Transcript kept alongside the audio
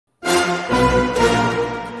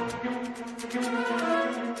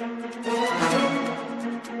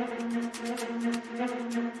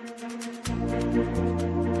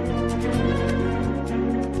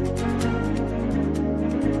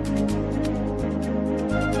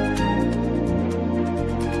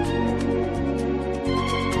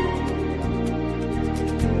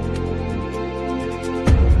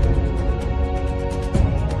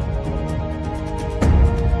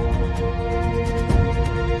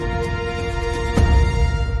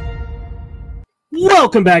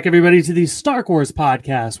Welcome back, everybody, to the Star Wars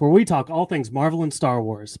podcast, where we talk all things Marvel and Star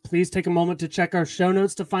Wars. Please take a moment to check our show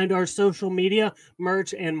notes to find our social media,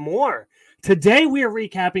 merch, and more. Today, we are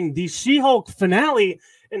recapping the She-Hulk finale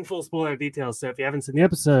in full spoiler details. So if you haven't seen the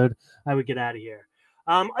episode, I would get out of here.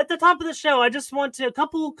 At the top of the show, I just want to a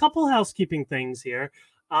couple housekeeping things here.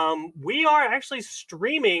 We are actually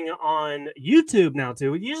streaming on YouTube now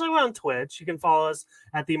too. Usually we're on Twitch. You can follow us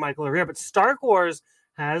at the Michael Herrera, but Star Wars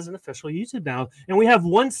has an official YouTube now, and we have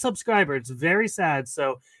one subscriber. It's very sad.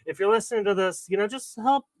 So if you're listening to this, just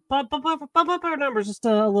help bump up our numbers just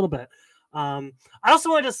a little bit. I also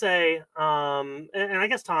wanted to say, and I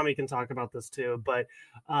guess Tommy can talk about this too, but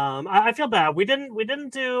I feel bad. We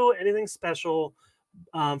didn't do anything special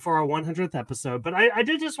for our 100th episode, but I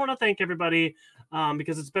did just want to thank everybody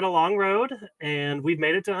because it's been a long road, and we've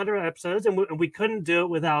made it to 100 episodes, and we couldn't do it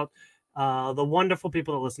without the wonderful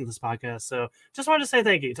people that listen to this podcast. So just wanted to say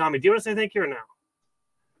thank you. Tommy, do you want to say thank you or no?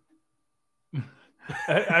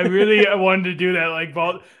 I really wanted to do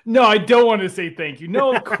that. No, I don't want to say thank you.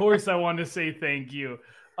 No, of course I want to say thank you.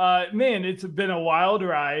 Man, it's been a wild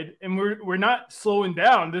ride, and we're not slowing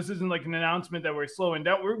down. This isn't like an announcement that we're slowing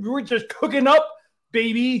down. We're just cooking up,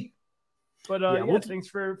 baby. But thanks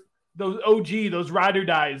for those OG, those ride or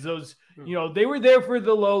dies. Those, they were there for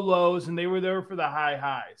the low lows and they were there for the high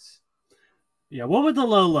highs. Yeah, what were the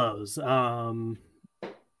low lows?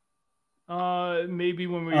 Maybe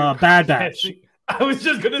when we were Bad Batch. I was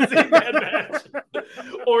just gonna say Bad Batch,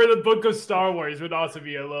 or the Book of Star Wars would also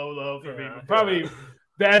be a low for me. Probably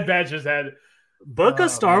Bad Batch has had. Book of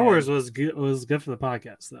Star Wars was good for the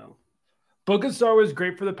podcast though. Book of Star Wars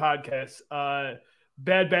great for the podcast.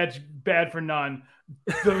 Bad Batch bad for none.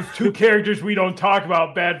 Those two characters we don't talk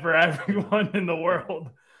about, bad for everyone in the world.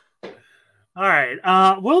 All right,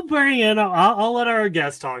 we'll bring in. I'll let our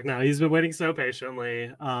guest talk now. He's been waiting so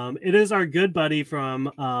patiently. It is our good buddy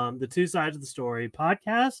from the Two Sides of the Story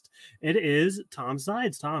podcast. It is Tom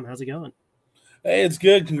Sides. Tom, how's it going? Hey, it's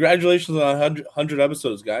good. Congratulations on 100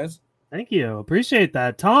 episodes, guys. Thank you. Appreciate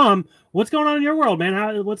that. Tom, what's going on in your world,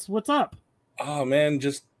 man? What's up? Oh man,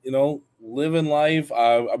 just living life.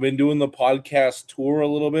 I've been doing the podcast tour a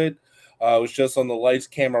little bit. I was just on the Lights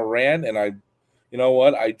Camera Rant, and you know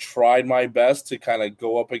what? I tried my best to kind of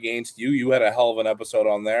go up against you. You had a hell of an episode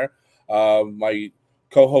on there. My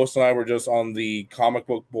co-host and I were just on the Comic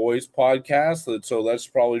Book Boys podcast, so that's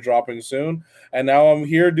probably dropping soon. And now I'm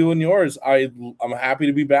here doing yours. I'm happy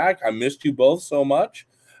to be back. I missed you both so much.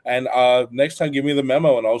 And next time, give me the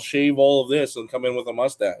memo, and I'll shave all of this and come in with a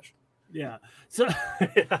mustache. Yeah. So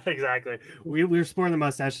exactly. We're sporting the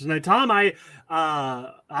mustaches tonight. Tom,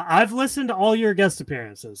 I've listened to all your guest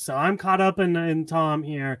appearances, so I'm caught up in Tom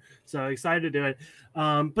here. So excited to do it.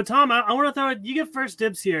 But Tom, I want to throw it. You get first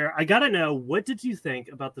dibs here. I gotta know, what did you think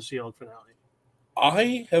about the She-Hulk finale?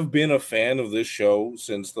 I have been a fan of this show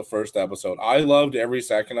since the first episode. I loved every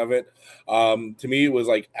second of it. To me, it was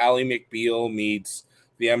like Ally McBeal meets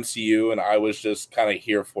the MCU, and I was just kind of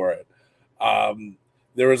here for it.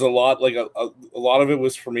 There was a lot, like a lot of it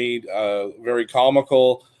was for me very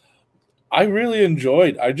comical. I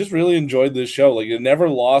just really enjoyed this show. Like, it never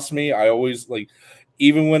lost me. I always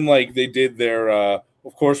even when they did their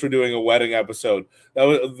of course we're doing a wedding episode.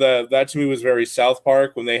 That to me was very South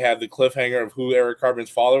Park, when they had the cliffhanger of who Eric Cartman's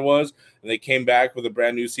father was, and they came back with a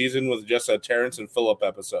brand new season with just a Terrence and Phillip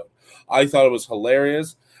episode. I thought it was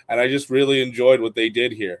hilarious, and I just really enjoyed what they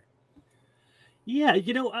did here. Yeah,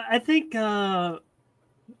 I think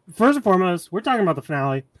first and foremost, we're talking about the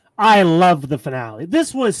finale. I love the finale.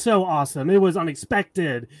 This was so awesome. It was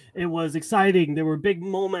unexpected. It was exciting. There were big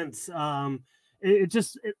moments. It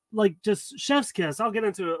just chef's kiss. I'll get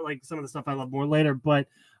into some of the stuff I love more later, but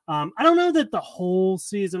I don't know that the whole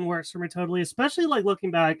season works for me totally, especially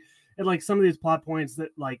looking back at some of these plot points that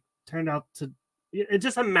turned out to, it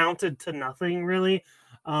just amounted to nothing really.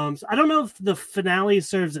 So I don't know if the finale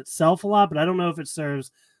serves itself a lot, but I don't know if it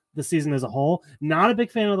serves the season as a whole. Not a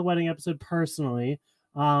big fan of the wedding episode personally.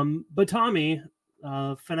 But Tommy,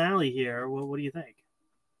 finale here. What do you think?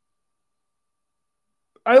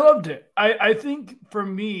 I loved it. I think for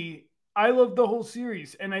me, I loved the whole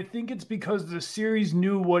series. And I think it's because the series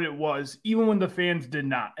knew what it was, even when the fans did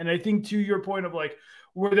not. And I think to your point of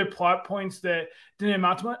were there plot points that didn't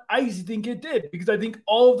amount to much? I think it did, because I think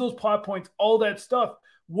all of those plot points, all that stuff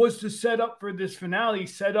was to set up for this finale,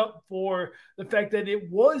 set up for the fact that it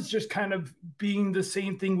was just kind of being the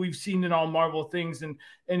same thing we've seen in all Marvel things. And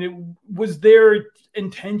it was there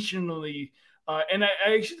intentionally. And I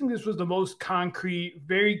actually think this was the most concrete,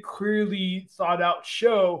 very clearly thought out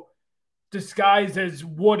show disguised as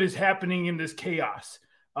what is happening in this chaos.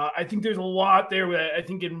 I think there's a lot there that I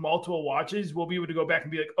think in multiple watches we'll be able to go back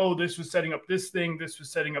and be like, oh, this was setting up this thing, this was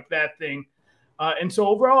setting up that thing. And so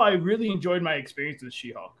overall, I really enjoyed my experience with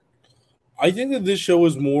She-Hulk. I think that this show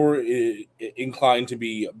was more inclined to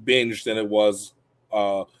be binged than it was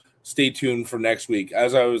stay tuned for next week.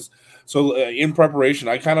 As I was in preparation,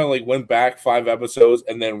 I kind of like went back 5 episodes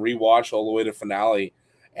and then rewatched all the way to finale,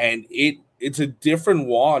 and it's a different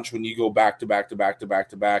watch when you go back to back to back to back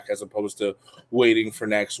to back as opposed to waiting for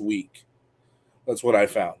next week. That's what I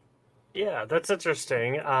found. Yeah, that's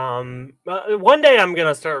interesting. One day I'm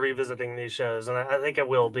gonna start revisiting these shows, and I think it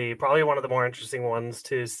will be probably one of the more interesting ones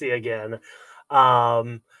to see again.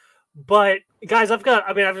 But guys, I've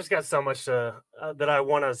just got so much that I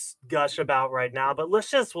want to gush about right now. But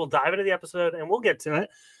we'll dive into the episode and we'll get to it.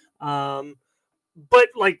 But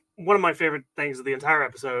like one of my favorite things of the entire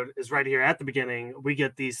episode is right here at the beginning. We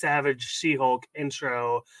get the Savage She-Hulk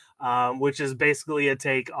intro, which is basically a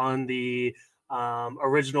take on the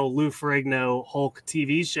original Lou Ferrigno Hulk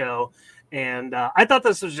TV show. And I thought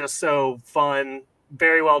this was just so fun,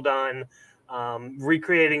 very well done,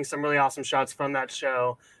 recreating some really awesome shots from that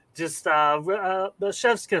show. Just the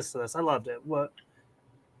chef's kiss to this. I loved it.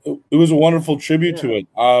 It was a wonderful tribute to it.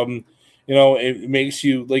 It makes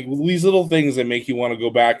you like these little things that make you want to go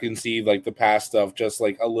back and see like the past stuff just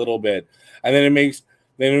like a little bit. And then it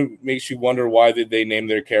makes you wonder why did they name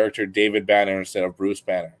their character David Banner instead of Bruce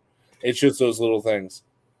Banner. It's just those little things.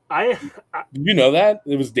 Did you know that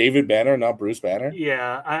it was David Banner, not Bruce Banner?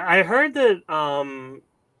 Yeah, I heard that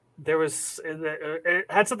it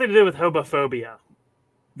had something to do with homophobia.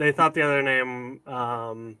 They thought the other name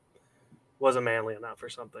wasn't manly enough or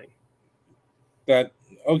something.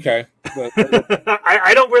 Okay.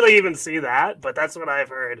 I don't really even see that, but that's what I've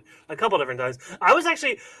heard a couple different times. I was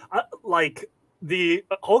actually like the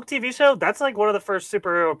Hulk TV show. That's like one of the first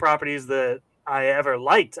superhero properties that I ever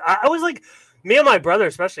liked. I was like, me and my brother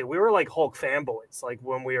especially, we were like Hulk fanboys like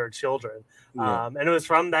when we were children. Yeah. And it was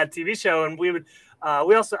from that TV show, and we would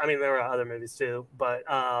we also, I mean, there were other movies too, but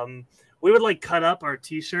we would like cut up our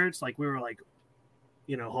t-shirts like we were like,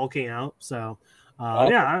 hulking out. So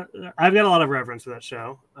yeah, I've got a lot of reverence for that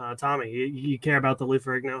show. Tommy, you care about the Lou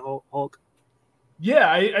Ferrigno Hulk?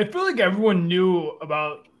 Yeah, I feel like everyone knew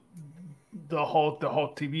about the Hulk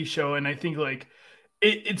TV show, and I think like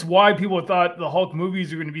it's why people thought the Hulk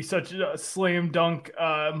movies were going to be such a slam dunk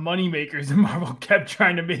money makers, and Marvel kept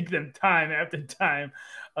trying to make them time after time.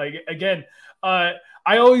 Like again,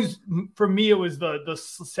 for me it was the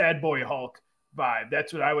sad boy Hulk vibe.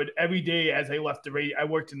 That's what I would every day as I left the radio. I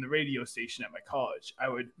worked in the radio station at my college. I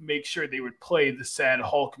would make sure they would play the sad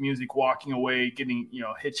Hulk music walking away, getting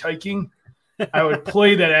hitchhiking. I would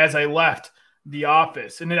play that as I left the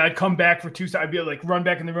office, and then I'd come back for 2 seconds. I'd be like run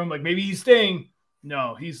back in the room, like maybe he's staying.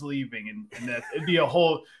 No, he's leaving, and that it'd be a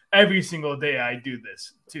whole every single day. I do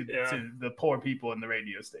this to the poor people in the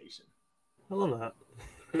radio station. I love that.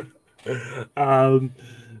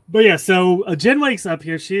 But yeah, so Jen wakes up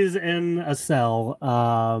here. She's in a cell,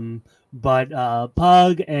 but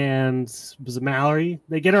Pug and was it Mallory?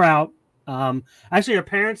 They get her out. Actually, her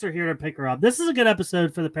parents are here to pick her up. This is a good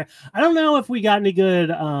episode for the parents. I don't know if we got any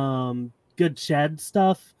good Shed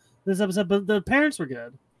stuff this episode, but the parents were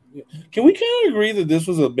good. Can we kind of agree that this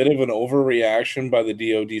was a bit of an overreaction by the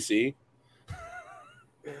DODC?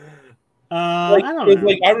 I don't know.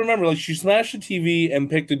 Like I remember, like she smashed the TV and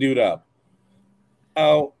picked the dude up.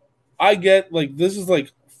 I get like this is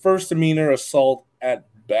like first demeanor assault at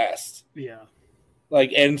best. Yeah.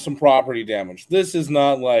 Like and some property damage. This is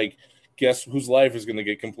not like guess whose life is going to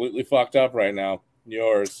get completely fucked up right now.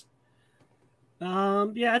 Yours.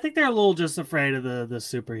 Yeah, I think they're a little just afraid of the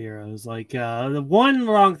superheroes. Like the one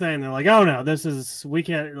wrong thing, they're like, "Oh no, we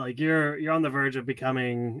can't." Like you're on the verge of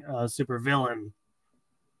becoming a super villain.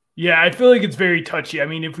 Yeah, I feel like it's very touchy. I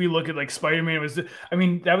mean, if we look at like Spider-Man,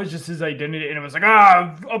 that was just his identity, and it was like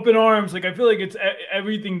up in arms. Like I feel like it's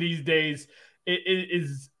everything these days. It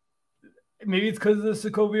is maybe it's because the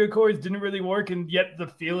Sokovia Accords didn't really work, and yet the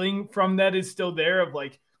feeling from that is still there. Of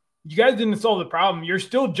like, you guys didn't solve the problem. You're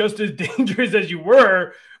still just as dangerous as you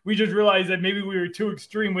were. We just realized that maybe we were too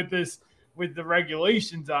extreme with the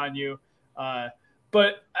regulations on you.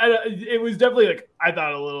 But it was definitely like I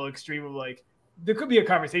thought a little extreme of like. There could be a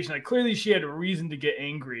conversation. Like clearly she had a reason to get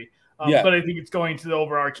angry. But I think it's going to the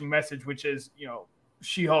overarching message, which is,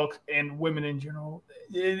 She-Hulk and women in general,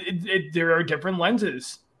 there are different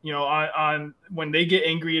lenses, on when they get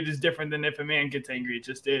angry, it is different than if a man gets angry. It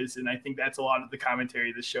just is. And I think that's a lot of the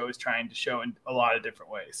commentary the show is trying to show in a lot of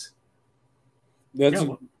different ways. That's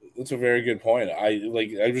a very good point.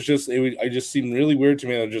 It just seemed really weird to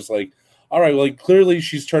me. I'm just like, all right, like clearly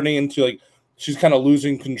she's turning into like, she's kind of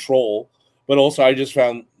losing control. But also, I just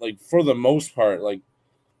found, like, for the most part, like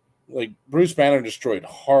Bruce Banner destroyed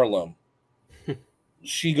Harlem.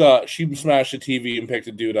 She smashed the TV and picked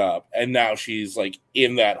a dude up, and now she's like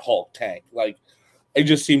in that Hulk tank. Like, it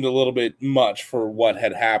just seemed a little bit much for what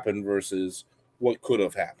had happened versus what could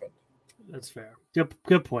have happened. That's fair.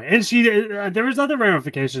 Good point. And she there was other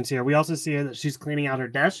ramifications here. We also see that she's cleaning out her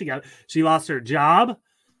desk. She lost her job.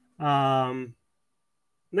 Yeah,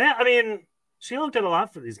 I mean, she looked at a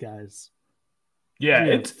lot for these guys. Yeah,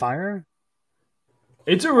 it's fire.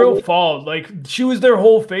 It's a real fall. Like, she was their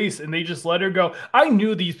whole face, and they just let her go. I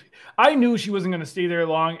knew she wasn't going to stay there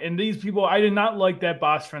long. And these people, I did not like that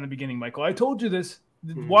boss from the beginning, Michael. I told you this.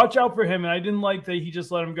 Watch out for him. And I didn't like that he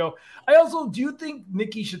just let him go. Do you think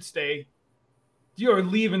Nikki should stay? Or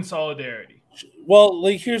leave in solidarity? Well,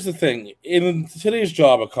 like, here's the thing. In today's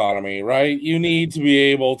job economy, right, you need to be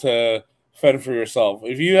able to fend for yourself.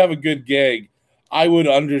 If you have a good gig, I would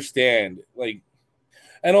understand. Like,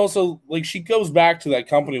 and also, like, she goes back to that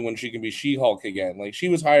company when she can be She-Hulk again. Like, she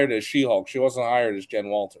was hired as She-Hulk. She wasn't hired as Jen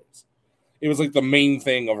Walters. It was, like, the main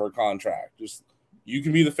thing of her contract. Just, you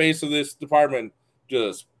can be the face of this department.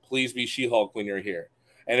 Just, please be She-Hulk when you're here.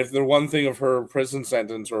 And if the one thing of her prison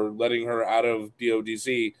sentence or letting her out of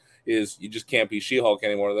DODC is you just can't be She-Hulk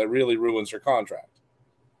anymore, that really ruins her contract.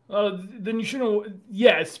 Then you shouldn't.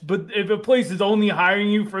 Yes, but if a place is only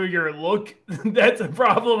hiring you for your look, that's a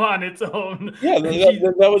problem on its own. Yeah,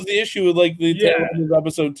 that was the issue with, like, the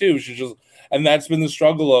episode 2. She's just, and that's been the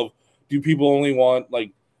struggle of, do people only want,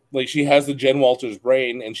 like she has the Jen Walters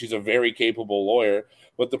brain and she's a very capable lawyer,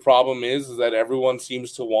 but the problem is that everyone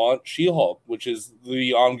seems to want She-Hulk, which is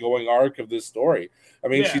the ongoing arc of this story. I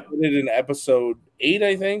mean, she did it in episode 8,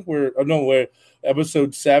 I think, where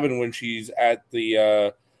episode 7 when she's at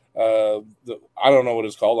the I don't know what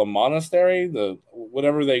it's called, a monastery, the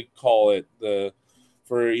whatever they call it,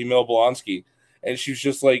 for Emil Blonsky, and she's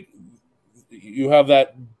just like, you have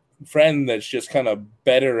that friend that's just kind of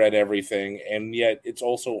better at everything, and yet it's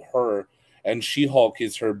also her, and She-Hulk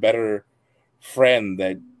is her better friend.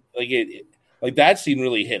 That like that scene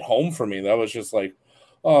really hit home for me. That was just like,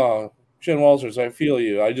 oh, Jen Walters, I feel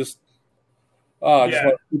you. I just want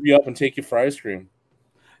to keep you up and take you for ice cream.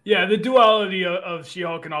 Yeah, the duality of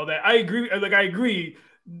She-Hulk and all that. I agree. I agree.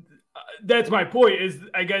 That's my point. Is,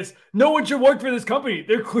 I guess, no one should work for this company.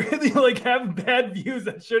 They're clearly having bad views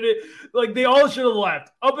that shouldn't. They all should have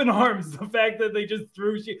left. Up in arms. The fact that they just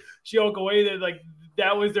threw She-Hulk away.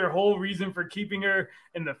 That was their whole reason for keeping her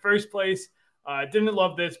in the first place. I didn't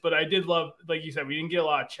love this, but I did love, like you said, we didn't get a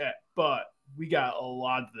lot of Chet, but we got a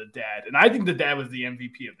lot of the dad, and I think the dad was the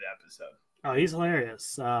MVP of the episode. Oh, he's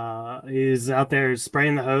hilarious. He's out there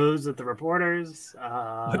spraying the hose at the reporters.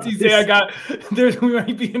 What's he say? We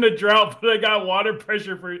might be in a drought, but I got water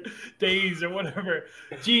pressure for days or whatever.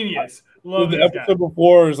 Genius. Love the episode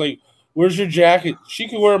before is like, where's your jacket? She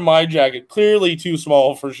can wear my jacket. Clearly too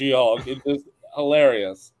small for She-Hulk. It's just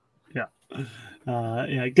hilarious.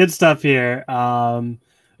 Yeah. Good stuff here.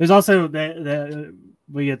 There's also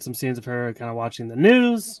we get some scenes of her kind of watching the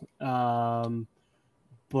news.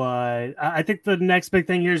 But I think the next big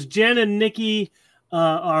thing here is Jen and Nikki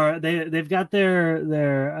they've got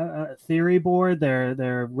their theory board,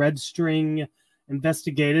 their red string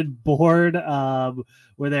investigated board,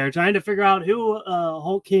 where they're trying to figure out who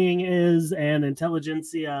Hulk King is and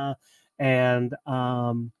Intelligentsia. And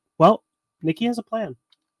Nikki has a plan.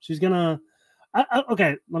 She's gonna.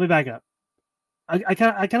 Okay, let me back up. I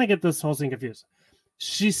kind of get this whole thing confused.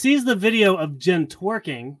 She sees the video of Jen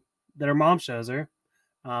twerking that her mom shows her.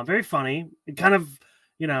 Very funny. It kind of,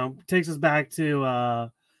 takes us back to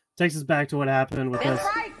what happened with this.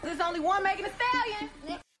 That's right. There's only one making a stallion.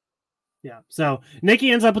 Yeah. So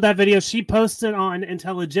Nikki ends up with that video. She posts it on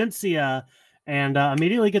Intelligentsia and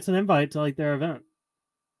immediately gets an invite to their event.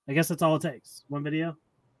 I guess that's all it takes. One video.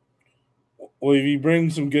 Well, if you bring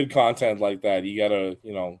some good content like that, you gotta,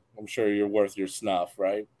 I'm sure you're worth your snuff,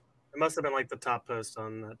 right? It must have been the top post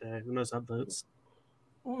on that day. Who knows how votes?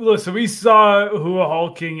 Listen, we saw who a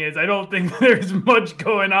Hulk King is. I don't think there's much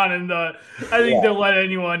going on I think they'll let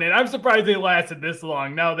anyone in. I'm surprised they lasted this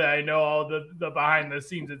long now that I know all the behind the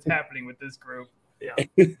scenes that's happening with this group. Yeah.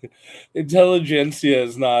 Intelligentsia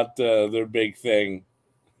is not their big thing.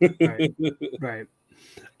 Right.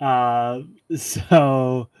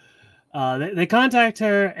 So they contact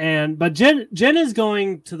her, but Jen is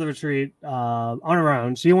going to the retreat on her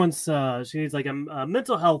own. She needs a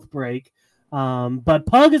mental health break. But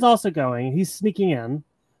Pug is also going. He's sneaking in.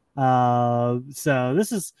 So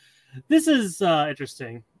this is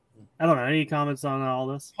interesting. I don't know. Any comments on all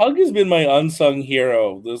this? Pug has been my unsung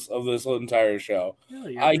hero of this entire show.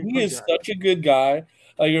 Really? You're a big He Pug is guy. such a good guy.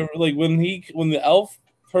 Like when the elf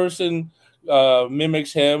person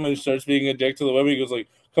mimics him and starts being a dick to the women, he goes like,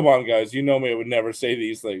 "Come on, guys, you know me. I would never say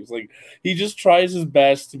these things." Like he just tries his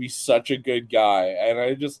best to be such a good guy, and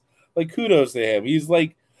I just like kudos to him. He's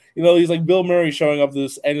like, he's like Bill Murray showing up at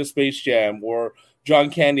this end of Space Jam, or John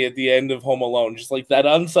Candy at the end of Home Alone, just like that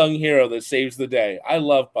unsung hero that saves the day. I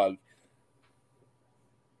love Pug.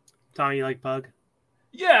 Tommy, you like Pug?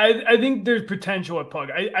 Yeah, I think there's potential at Pug.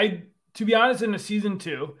 I to be honest, in the season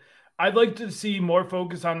 2, I'd like to see more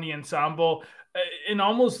focus on the ensemble, and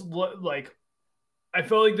almost like I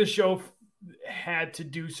felt like the show had to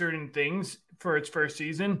do certain things for its first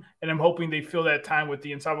season, and I'm hoping they fill that time with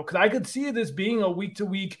the ensemble, because I could see this being a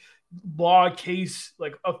week-to-week law case,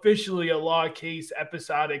 like officially a law case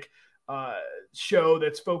episodic show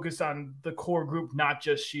that's focused on the core group, not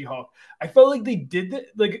just She-Hulk. I felt like they did that.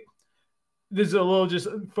 Like, this is a little just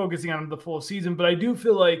focusing on the full season, but I do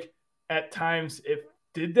feel like at times it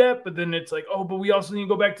did that, but then it's like, oh, but we also need to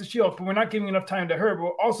go back to She-Hulk, but we're not giving enough time to her, but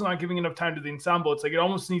we're also not giving enough time to the ensemble. It's like it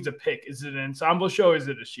almost needs a pick. Is it an ensemble show or is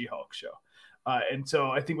it a She-Hulk show? And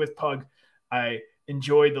so I think with Pug, I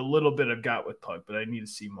enjoyed the little bit I've got with Pug, but I need to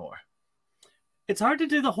see more. It's hard to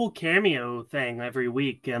do the whole cameo thing every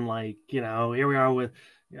week, and like, here we are with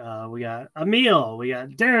we got Emil, we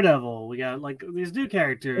got Daredevil, we got like these new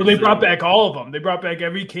characters. Well, they brought back all of them. They brought back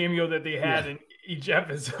every cameo that they had in each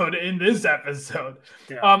episode in this episode.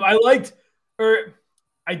 Yeah. I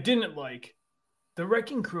didn't like the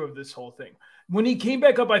wrecking crew of this whole thing. When he came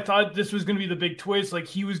back up, I thought this was going to be the big twist. Like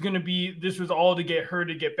this was all to get her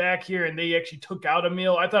to get back here, and they actually took out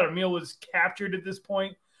Emil. I thought Emil was captured at this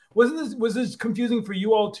point. Was this confusing for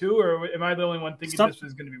you all too, or am I the only one thinking this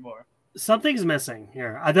was going to be more? Something's missing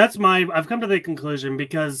here. I've come to the conclusion,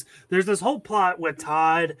 because there's this whole plot with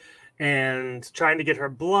Todd and trying to get her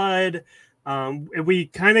blood. We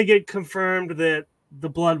kind of get confirmed that the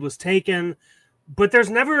blood was taken, but there's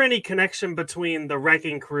never any connection between the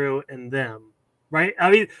wrecking crew and them, right?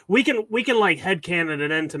 I mean, we can like headcanon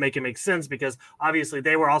it in to make it make sense, because obviously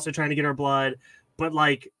they were also trying to get her blood, but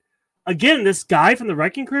like, again, this guy from the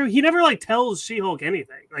wrecking crew, he never like tells She-Hulk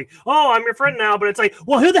anything. Like, oh, I'm your friend now, but it's like,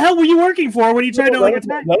 well, who the hell were you working for when you tried to like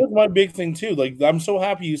attack? That was my big thing too. Like, I'm so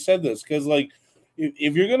happy you said this, because like,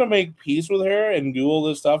 if you're gonna make peace with her and do all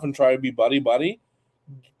this stuff and try to be buddy,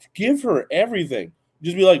 give her everything.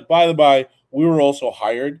 Just be like, by the by, we were also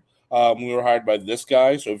hired. We were hired by this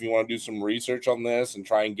guy, so if you want to do some research on this and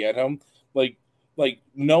try and get him, like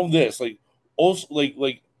know this. Like, also,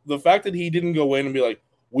 like the fact that he didn't go in and be like,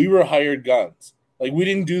 we were hired guns. Like, we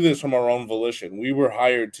didn't do this from our own volition. We were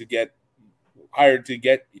hired to get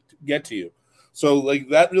to you. So like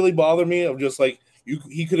that really bothered me. Of just like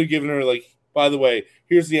he could have given her like, by the way,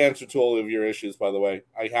 here's the answer to all of your issues. By the way,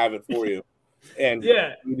 I have it for you. And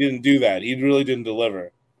yeah, he didn't do that. He really didn't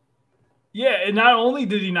deliver. Yeah, and not only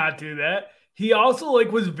did he not do that, he also like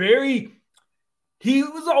he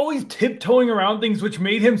was always tiptoeing around things, which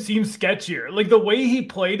made him seem sketchier. Like the way he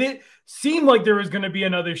played it seemed like there was going to be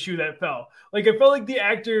another shoe that fell. Like it felt like the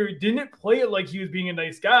actor didn't play it like he was being a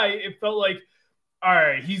nice guy. It felt like, all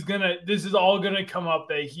right, this is all going to come up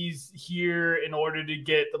that he's here in order to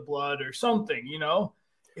get the blood or something,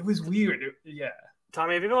 It was weird. Yeah.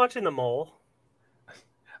 Tommy, have you been watching The Mole?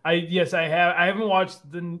 Yes, I have. I haven't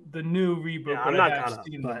watched the new reboot, Yeah, but I'm not I have caught up,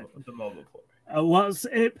 seen but the Mole before.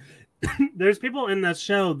 There's people in that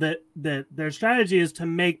show that their strategy is to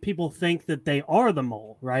make people think that they are the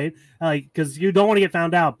mole, right? Like, because you don't want to get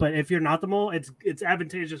found out. But if you're not the mole, it's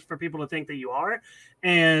advantageous for people to think that you are.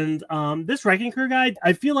 And this wrecking crew guy,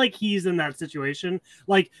 I feel like he's in that situation.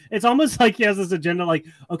 Like, it's almost like he has this agenda. Like,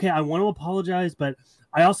 okay, I want to apologize, but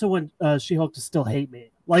I also want She-Hulk to still hate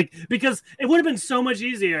me. Like, because it would have been so much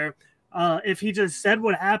easier if he just said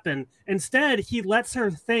what happened. Instead, he lets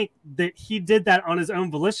her think that he did that on his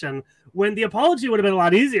own volition, when the apology would have been a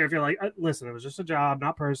lot easier if you're like, listen, it was just a job,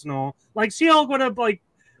 not personal. Like, She-Hulk would have like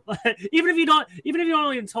even if you don't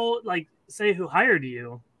even say who hired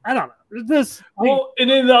you. I don't know. And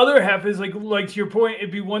then the other half is like to your point,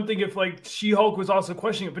 it'd be one thing if like She-Hulk was also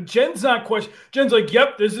questioning it, but Jen's not questioning. Jen's like,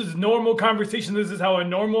 yep, this is normal conversation. This is how a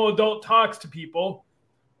normal adult talks to people.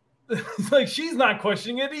 It's like she's not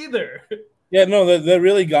questioning it either. Yeah, no, that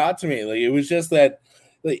really got to me. Like, it was just that,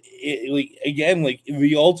 again,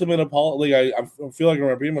 the ultimate apology. Like, I feel like I'm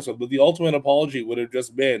repeating myself, but the ultimate apology would have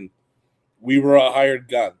just been, we were a hired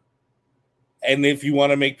gun, and if you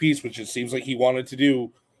want to make peace, which it seems like he wanted to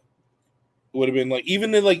do, would have been like,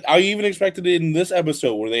 I even expected it in this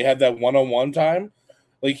episode where they had that one-on-one time.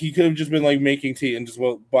 Like, he could have just been, like, making tea and just,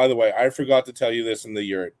 well, by the way, I forgot to tell you this in the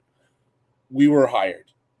yurt. We were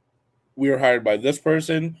hired. We were hired by this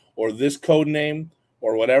person or this code name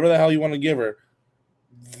or whatever the hell you want to give her.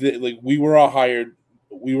 Like, we were a hired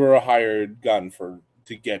gun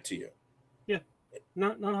to get to you. Yeah,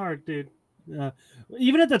 not hard, dude.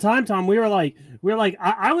 Even at the time, Tom, we were like,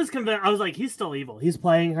 I was convinced. I was like, he's still evil. He's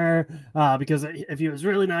playing her because if he was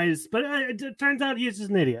really nice, but it turns out he's just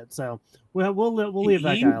an idiot. So we'll leave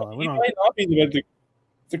that guy alone. He might not be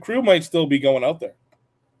the crew might still be going out there.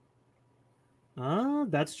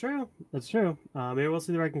 That's true. That's true. Maybe we'll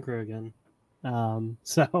see the Wrecking Crew again.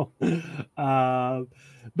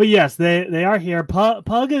 But yes, they are here.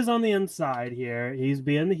 Pug is on the inside here. He's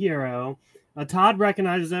being the hero. Todd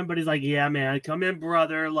recognizes him, but he's like, "Yeah, man, come in,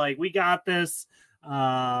 brother. Like, we got this."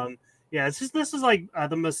 Yeah, it's just this is like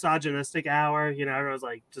the misogynistic hour. You know, everyone's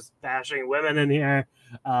like just bashing women in here.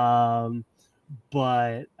 But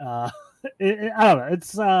I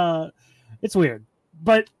don't know. It's weird.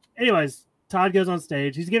 But anyways, Todd goes on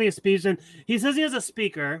stage. He's giving a speech, and he says he has a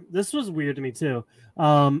speaker. This was weird to me too.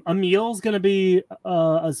 Emil's gonna be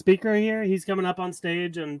a speaker here. He's coming up on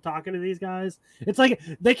stage and talking to these guys. It's like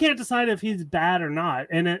they can't decide if he's bad or not.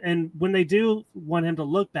 And when they do want him to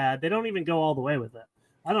look bad, they don't even go all the way with it.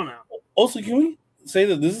 I don't know. Also, can we say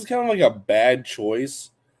that this is kind of like a bad choice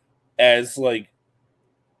as like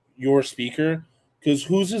your speaker? Because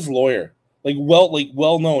who's his lawyer? Like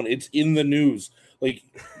well known. It's in the news. Like,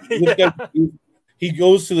 yeah. He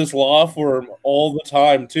goes to this law firm all the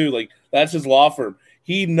time too. Like, that's his law firm.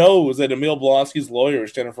 He knows that Emil Blonsky's lawyer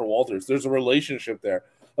is Jennifer Walters. There's a relationship there.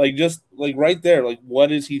 Like, just like right there. Like,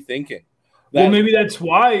 what is he thinking? Well, maybe that's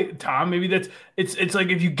why, Tom. Maybe that's it's like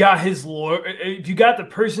if you got his lawyer, if you got the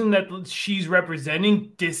person that she's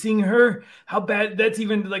representing dissing her, how bad? That's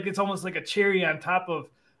even like it's almost like a cherry on top of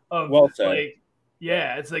well said. Like.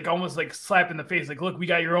 Yeah, it's like almost like slap in the face. Like, look, we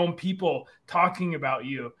got your own people talking about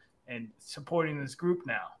you and supporting this group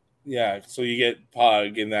now. Yeah, so you get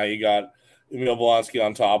Pug, and now you got Emil Blonsky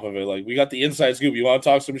on top of it. Like, we got the inside scoop. You want to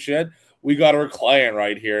talk some shit? We got our client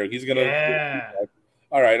right here. He's going to... Yeah.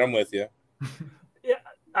 All right, I'm with you. Yeah,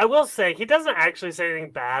 I will say, he doesn't actually say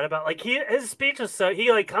anything bad about... Like, his speech is so...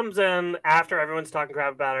 He, like, comes in after everyone's talking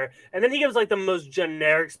crap about her, and then he gives, like, the most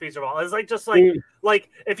generic speech of all. It's, like, just, like...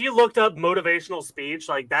 Like, if you looked up motivational speech,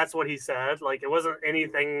 like, that's what he said. Like, it wasn't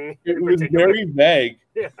anything. It was very vague.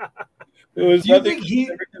 Yeah. It was nothing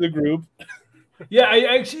to the group. Yeah,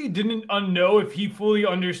 I actually didn't know if he fully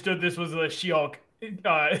understood this was a She-Hulk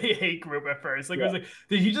hate group at first. Like, I was like,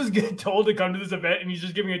 did he just get told to come to this event and he's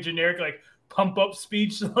just giving a generic, like, pump-up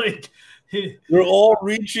speech? Like, you're all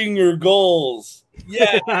reaching your goals.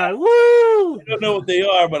 Yeah. Woo! I don't know what they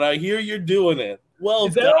are, but I hear you're doing it. Well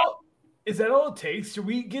done. Is that all it takes? Should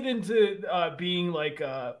we get into being like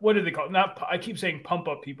what do they call it? Not I keep saying pump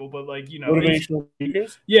up people, but like, you know, motivational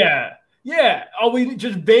speakers? Yeah. All we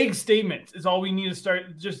just vague statements is all we need to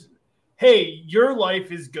start. Just, hey, your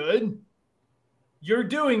life is good. You're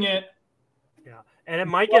doing it. Yeah, and it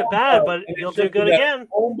might get bad, but you'll do good again.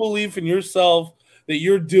 Own belief in yourself that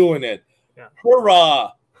you're doing it. Yeah.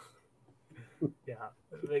 Hurrah! Yeah,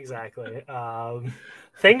 exactly.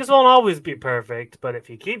 Things won't always be perfect, but if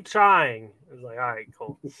you keep trying, it's like, all right,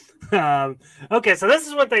 cool. Okay, so this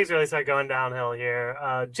is when things really start going downhill here.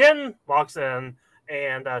 Jen walks in,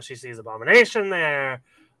 and she sees Abomination there.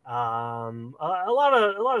 A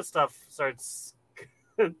lot of stuff starts.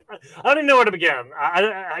 I don't even know where to begin.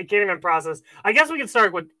 I can't even process. I guess we can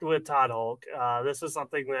start with Todd Hulk. This is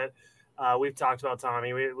something that we've talked about,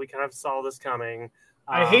 Tommy. We kind of saw this coming.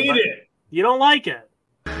 I hate it. You don't like it.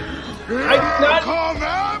 Come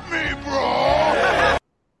at me, bro.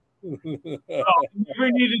 Oh,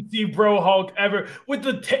 never need to see Bro Hulk ever with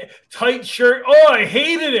the tight shirt. Oh, I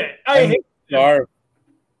hated it. I hate it. Yeah.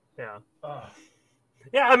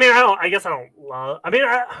 Yeah, I mean, I guess I don't love. I mean,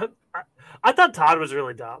 I thought Todd was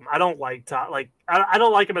really dumb. I don't like Todd. Like, I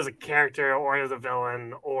don't like him as a character or as a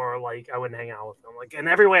villain, or like I wouldn't hang out with him. Like, in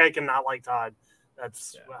every way I can not like Todd.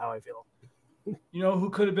 That's how I feel. You know who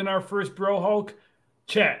could have been our first Bro Hulk?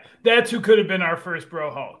 Chet. That's who could have been our first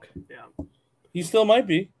Bro Hulk. Yeah. He still might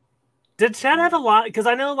be. Did Chet have a lot? Because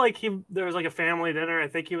I know like there was like a family dinner. I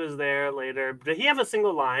think he was there later. Did he have a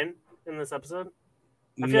single line in this episode?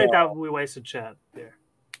 I feel like that we wasted Chet there.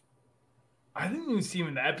 I didn't even see him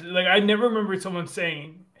in that episode. Like, I never remember someone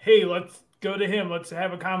saying, hey, let's go to him. Let's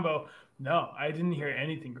have a combo. No, I didn't hear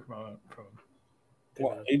anything from him.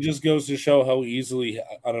 Well, it just goes to show how easily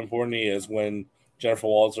unimportant he is when Jennifer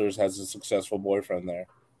Walters has a successful boyfriend there.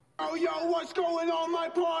 Oh, yo, what's going on, my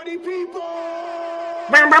party people?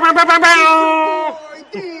 Bow, bow, bow, bow, bow, bow.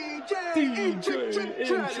 DJ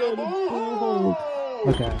Incredible.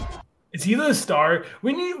 Okay. Is he the star?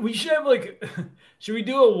 We should have like should we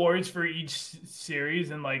do awards for each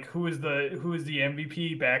series and like who is the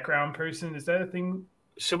MVP background person? Is that a thing?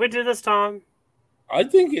 Should we do this, Tom? I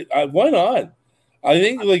think why not? I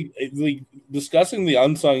think like discussing the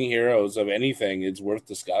unsung heroes of anything is worth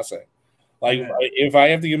discussing. Like if I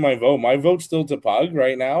have to give my vote's still to Pug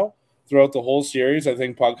right now. Throughout the whole series, I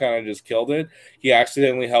think Pug kind of just killed it. He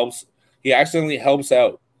accidentally helps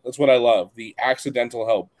out. That's what I love. The accidental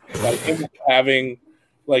help. Like him having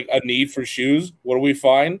like a need for shoes. What do we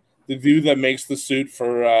find? The dude that makes the suit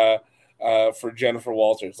for Jennifer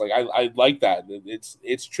Walters. Like I like that.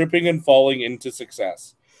 It's tripping and falling into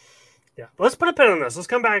success. Yeah, let's put a pin on this. Let's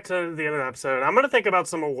come back to the end of the episode. I'm going to think about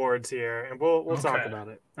some awards here, and we'll talk about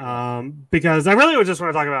it. Because I really would just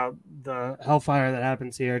want to talk about the hellfire that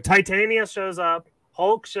happens here. Titania shows up.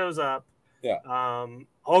 Hulk shows up. Yeah.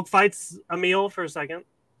 Hulk fights Emil for a second.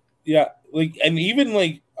 Yeah, like, and even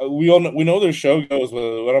like we know their show goes,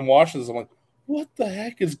 but when I'm watching this, I'm like, what the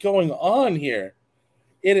heck is going on here?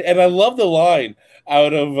 And I love the line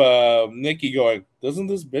out of Nikki going, "Doesn't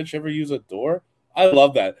this bitch ever use a door?" I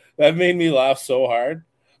love that. That made me laugh so hard.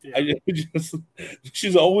 Yeah.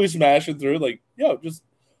 She's always smashing through. Like, yo, just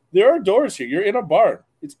there are doors here. You're in a barn.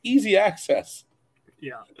 It's easy access.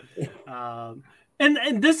 Yeah.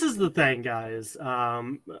 And this is the thing, guys.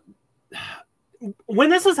 When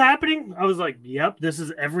this was happening, I was like, yep, this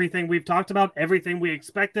is everything we've talked about, everything we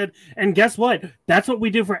expected. And guess what? That's what we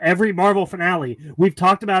do for every Marvel finale. We've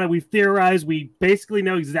talked about it. We've theorized. We basically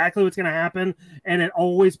know exactly what's going to happen. And it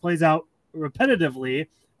always plays out repetitively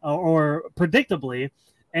or predictably.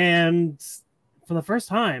 And for the first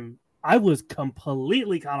time, I was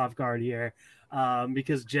completely caught off guard here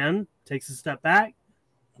because Jen takes a step back.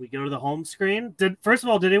 We go to the home screen. First of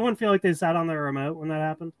all, did anyone feel like they sat on their remote when that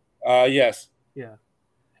happened? Yes. Yeah.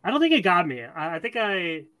 I don't think it got me. I think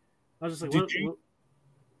I was just like,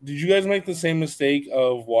 did you guys make the same mistake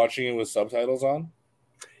of watching it with subtitles on?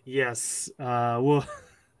 Yes. Well,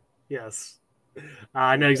 yes.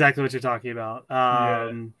 I know exactly what you're talking about.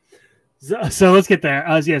 So let's get there.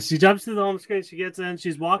 Yes, she jumps to the home screen. She gets in.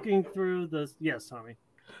 She's walking through the. Yes, Tommy.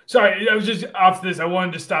 Sorry, I was just off this. I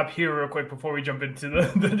wanted to stop here real quick before we jump into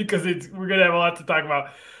the because we're gonna have a lot to talk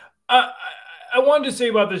about. I wanted to say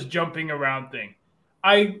about this jumping around thing.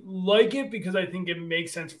 I like it because I think it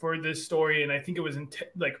makes sense for this story, and I think it was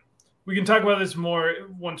like we can talk about this more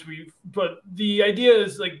once we. But the idea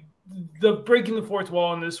is like the breaking the fourth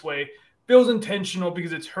wall in this way feels intentional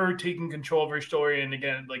because it's her taking control of her story, and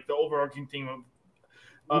again, like the overarching theme of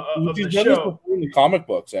the show. In the comic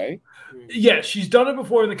books, eh? Yeah, she's done it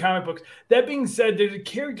before in the comic books. That being said, there's a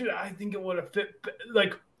character that I think it would have fit.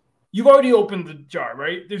 Like, you've already opened the jar,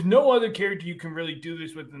 right? There's no other character you can really do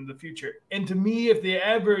this with in the future. And to me, if they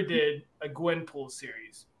ever did a Gwenpool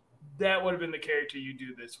series, that would have been the character you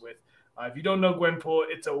do this with. If you don't know Gwenpool,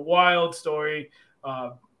 it's a wild story.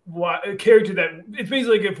 A character that it's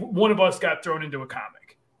basically like if one of us got thrown into a comic.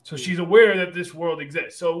 So she's aware that this world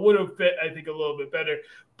exists. So it would have fit, I think, a little bit better.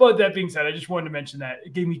 But that being said, I just wanted to mention that.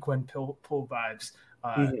 It gave me Gwenpool vibes.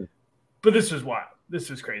 But this was wild. This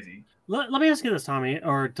was crazy. Let me ask you this, Tommy,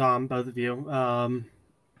 or Tom, both of you.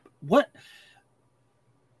 What?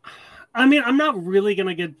 I mean, I'm not really going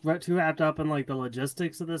to get too wrapped up in like the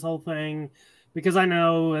logistics of this whole thing because I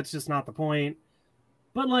know that's just not the point.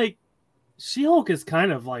 But like, She-Hulk is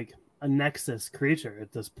kind of like a Nexus creature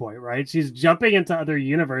at this point, right? She's jumping into other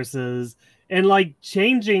universes and like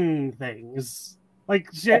changing things. Like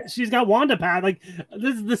she's got Wanda pad. Like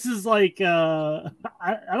this is like I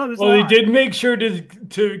don't know. Well, they did make sure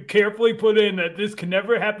to carefully put in that this can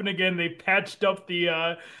never happen again. They patched up the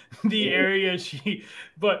area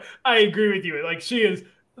but I agree with you. Like she is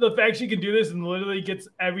the fact she can do this and literally gets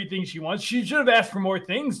everything she wants. She should have asked for more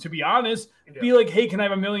things, to be honest. Yeah. Be like, hey, can I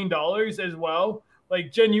have $1 million as well?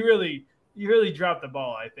 Like Jen, you really dropped the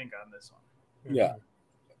ball, I think, on this one. Yeah.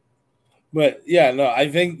 But yeah, no, I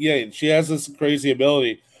think she has this crazy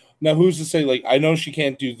ability. Now, who's to say? Like, I know she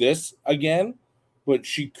can't do this again, but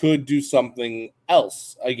she could do something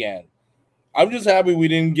else again. I'm just happy we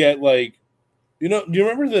didn't get like, do you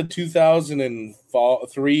remember the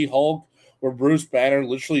 2003 Hulk where Bruce Banner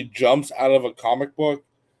literally jumps out of a comic book,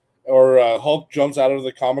 or Hulk jumps out of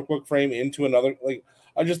the comic book frame into another? Like,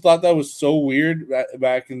 I just thought that was so weird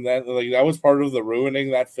back in that. Like, that was part of the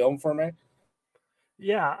ruining that film for me.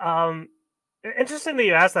 Yeah. Interesting that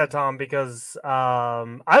you asked that, Tom, because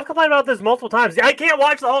I've complained about this multiple times. I can't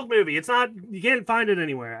watch the Hulk movie. It's not, you can't find it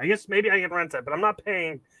anywhere. I guess maybe I can rent it, but I'm not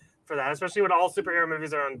paying for that, especially when all superhero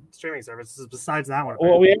movies are on streaming services. Besides that one,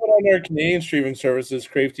 Well, we have it on our Canadian streaming services,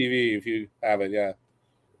 Crave TV, if you have it. Yeah.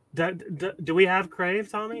 do we have Crave,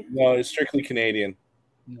 Tommy? No, it's strictly Canadian.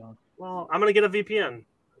 No. Well, I'm gonna get a VPN.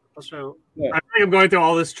 I'll show. Yeah. I think I'm going through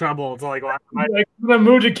all this trouble to like. Like, I'm gonna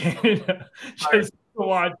move to Canada just to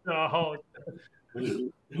watch Hulk.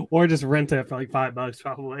 Or just rent it for like $5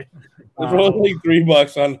 probably. It's only like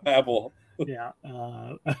 $3 on Apple. Yeah.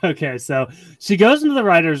 Okay. So she goes into the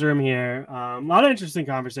writer's room here. A lot of interesting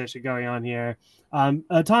conversation going on here.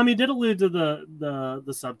 Tommy did allude to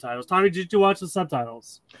the subtitles. Tommy, did you watch the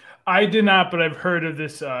subtitles? I did not, but I've heard of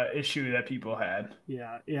this issue that people had.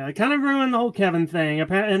 Yeah. It kind of ruined the whole Kevin thing.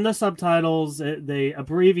 In the subtitles, they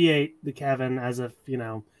abbreviate the Kevin as if,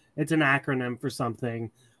 it's an acronym for something.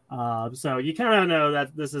 So you kind of know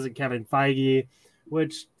that this isn't Kevin Feige,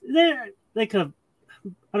 which they could have.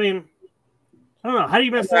 I mean, I don't know. How do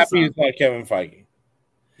you mess this up? It's not Kevin Feige.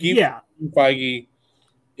 Keep Kevin Feige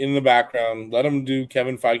in the background. Let him do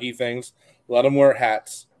Kevin Feige things. Let him wear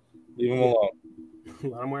hats. Leave him alone.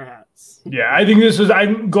 Let him wear hats. Yeah, I think this was.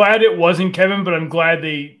 I'm glad it wasn't Kevin, but I'm glad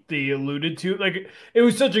they alluded to it. It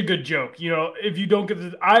was such a good joke. If you don't get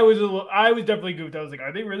this, I was definitely goofed. I was like,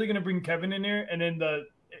 are they really going to bring Kevin in here? And then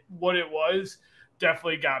what it was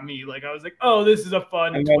definitely got me. I was like, oh, this is a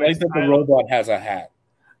fun. And I like that the robot has a hat.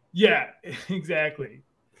 Yeah, exactly.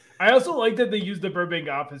 I also like that they use the Burbank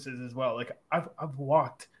offices as well. I've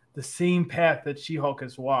walked the same path that She-Hulk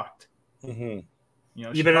has walked. Mm-hmm.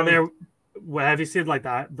 You've been in there. Have you seen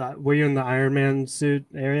that? Were you in the Iron Man suit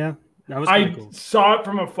area? That was cool. Saw it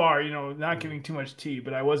from afar. Not giving too much tea,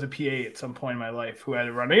 but I was a PA at some point in my life who had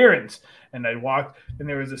to run errands, and I'd walk, and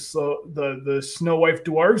there was the Snow White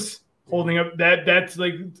dwarves holding up. That's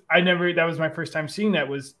that was my first time seeing that,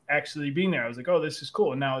 was actually being there. I was like, oh, this is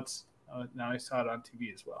cool. And now I saw it on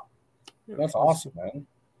TV as well. That's awesome, man.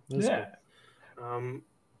 Yeah. Cool.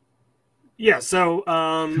 So,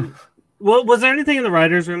 well, was there anything in the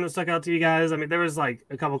writer's room that stuck out to you guys? I mean, there was a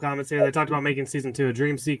couple comments here. They talked about making season 2 a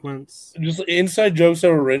dream sequence. Just inside jokes that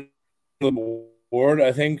were written on the board.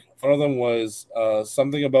 I think one of them was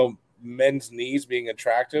something about men's knees being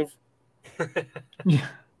attractive. Yeah.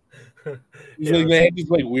 They had these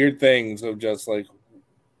weird things of just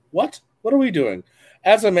what? What are we doing?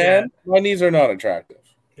 As a man, my knees are not attractive.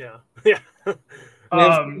 Yeah.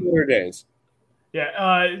 Days.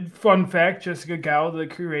 Yeah. Fun fact: Jessica Gao, the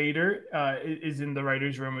creator, is in the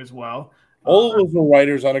writers' room as well. All of those were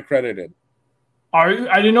writers unaccredited. I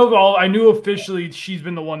didn't know all. I knew officially she's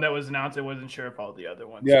been the one that was announced. I wasn't sure if all the other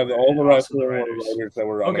ones. Yeah, all the rest of the writers that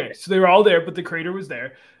were on okay. So they were all there, but the creator was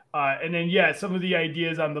there. And then some of the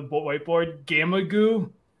ideas on the whiteboard, Gamma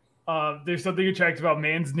Goo. There's something attractive about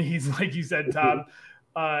man's knees, like you said, Tom.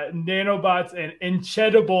 Nanobots and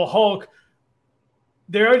Incredible Hulk.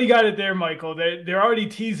 They already got it there, Michael. They're already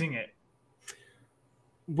teasing it.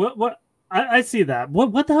 What? I see that.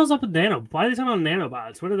 What the hell's up with Nano? Why are they talking about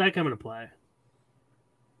nanobots? When did that come into play?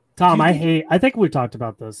 Tom, I think we talked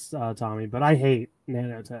about this, Tommy, but I hate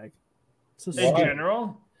nanotech. In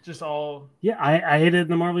general? Just all... Yeah, I hate it in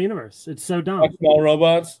the Marvel Universe. It's so dumb. Like small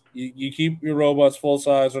robots? You keep your robots full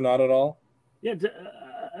size or not at all? Yeah,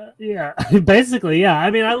 yeah. Basically, yeah.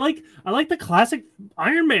 I mean, I like the classic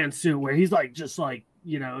Iron Man suit where he's he's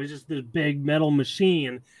just this big metal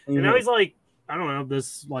machine. Mm-hmm. And now he's I don't know,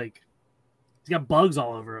 this he's got bugs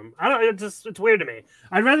all over him. I don't. It's weird to me.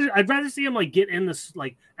 I'd rather see him get in this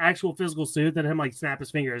actual physical suit than him snap his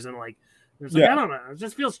fingers and I don't know. It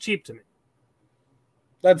just feels cheap to me.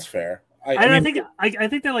 That's fair. I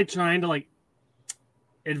think they're trying to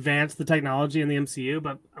advance the technology in the MCU,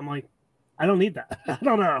 but I'm I don't need that. I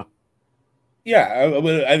don't know. Yeah,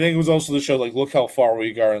 I think it was also the show. Look how far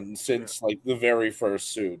we've gotten since the very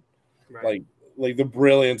first suit. Right. The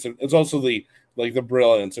brilliance. It's also the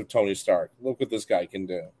brilliance of Tony Stark. Look what this guy can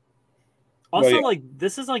do. Also,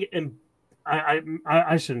 this is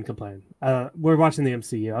I shouldn't complain. We're watching the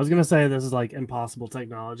MCU. I was gonna say this is impossible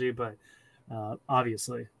technology, but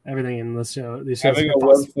obviously everything in this show, these shows, having a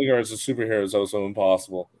web figure as a superhero is also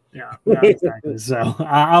impossible. Yeah, exactly. So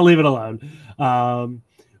I'll leave it alone.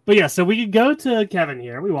 But yeah, so we could go to Kevin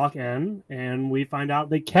here. We walk in and we find out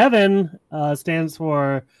that Kevin stands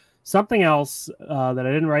for something else that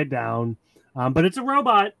I didn't write down. But it's a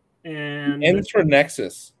robot, and it's for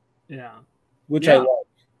Nexus. Yeah, which I like.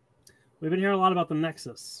 We've been hearing a lot about the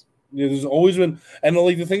Nexus. Yeah, there's always been, and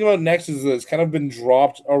the thing about Nexus is that it's kind of been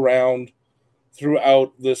dropped around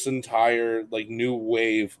throughout this entire new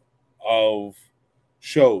wave of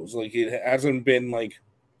shows. It hasn't been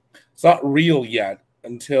it's not real yet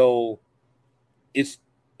until it's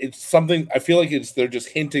something. I feel they're just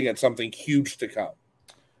hinting at something huge to come.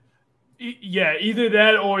 Yeah, either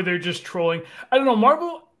that or they're just trolling. I don't know.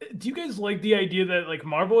 Marvel, do you guys like the idea that like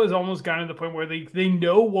Marvel has almost gotten to the point where they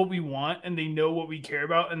know what we want and they know what we care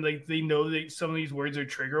about, and like they know that some of these words are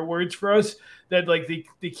trigger words for us, that like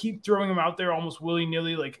they keep throwing them out there almost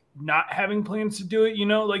willy-nilly, like not having plans to do it, you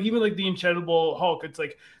know? Like even like the Incredible Hulk, it's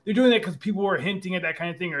like they're doing that because people were hinting at that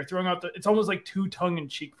kind of thing or throwing out it's almost like too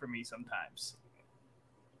tongue-in-cheek for me sometimes.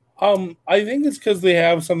 I think it's because they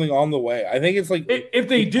have something on the way. I think it's like if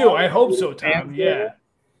they do, I hope so, Tom. Yeah.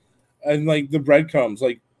 And like the breadcrumbs,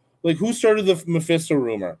 like who started the Mephisto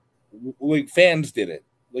rumor? Like fans did it.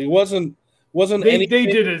 Like it wasn't they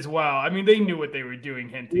did as well. I mean, they knew what they were doing,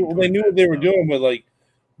 hinting. Well, they knew what they were doing,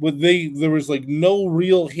 but there was like no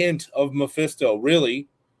real hint of Mephisto, really.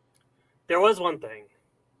 There was one thing.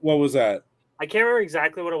 What was that? I can't remember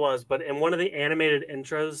exactly what it was, but in one of the animated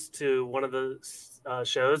intros to one of the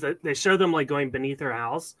shows, they show them like going beneath her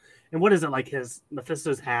house, and what is it, like his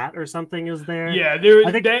Mephisto's hat or something is there? Yeah,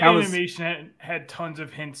 I think that animation had tons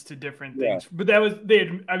of hints to different things, but that was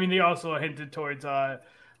they also hinted towards the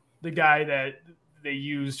guy that they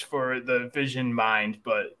used for the Vision Mind,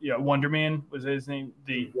 but Wonder Man was his name.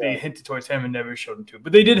 They hinted towards him and never showed him to,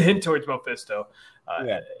 but they did hint towards Mephisto.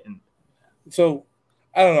 So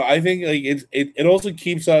I don't know. I think like it also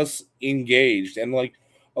keeps us engaged, and like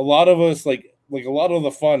a lot of us like a lot of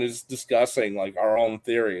the fun is discussing like our own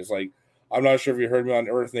theories. Like I'm not sure if you heard me on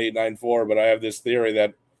Earth 894, but I have this theory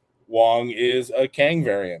that Wong is a Kang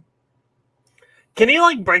variant. Can you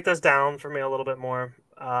like break this down for me a little bit more?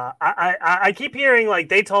 I keep hearing like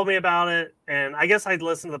they told me about it, and I guess I'd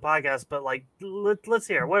listen to the podcast, but like let's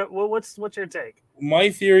hear what's your take. My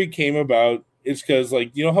theory came about is because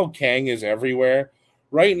like you know how Kang is everywhere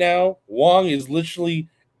right now. Wong is literally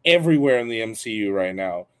everywhere in the MCU right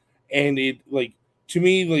now, and it like to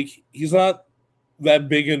me like he's not that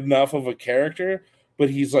big enough of a character,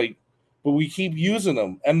 but we keep using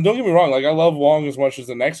him. And don't get me wrong, like I love Wong as much as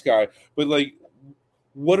the next guy, but like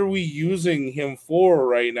what are we using him for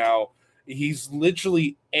right now? He's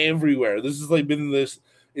literally everywhere. This has like been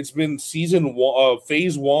it's been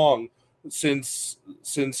phase Wong since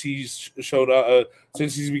he's showed up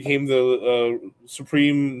since he's became the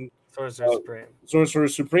Supreme Sorcerer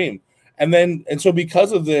Supreme. And so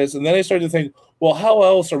because of this, and then I started to think, well, how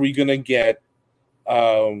else are we gonna get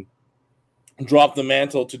drop the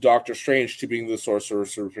mantle to Doctor Strange to being the Sorcerer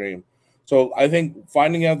Supreme? So I think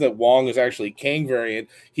finding out that Wong is actually Kang variant,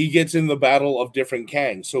 he gets in the battle of different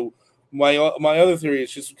Kangs. So my other theory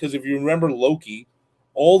is just because if you remember Loki,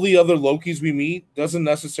 all the other Lokis we meet doesn't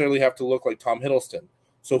necessarily have to look like Tom Hiddleston.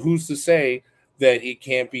 So who's to say that it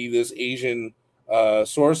can't be this Asian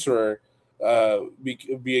sorcerer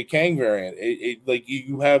be a Kang variant?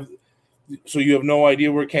 You have no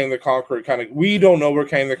idea where Kang the Conqueror we don't know where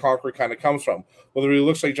Kang the Conqueror kind of comes from. Whether he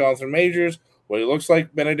looks like Jonathan Majors, whether he looks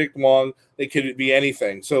like Benedict Wong, it could be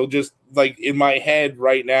anything. So just like in my head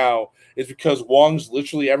right now, it's because Wong's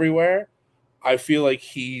literally everywhere. I feel like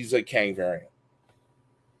he's a Kang variant.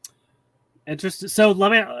 Interesting. So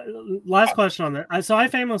let me last question on that. So I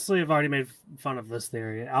famously have already made fun of this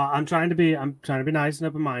theory. I'm trying to be nice and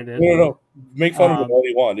open minded. No. Make fun of it all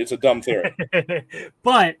you want. It's a dumb theory.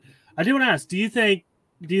 But I do want to ask: Do you think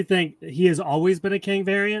he has always been a Kang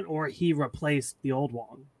variant, or he replaced the old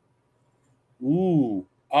Wong? Ooh.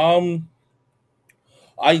 I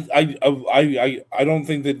don't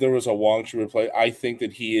think that there was a Wong to replace. I think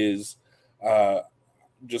that he is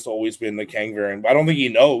just always been the Kang variant. I don't think he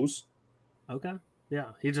knows. Okay. Yeah,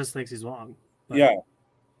 he just thinks he's Wong. But... Yeah.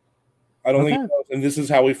 I don't think he knows, and this is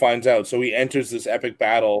how he finds out. So he enters this epic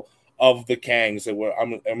battle of the Kangs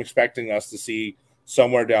that I'm expecting us to see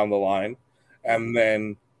somewhere down the line. And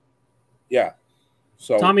then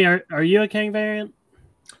So Tommy, are you a Kang variant?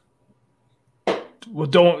 Well,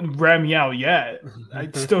 don't ram me out yet.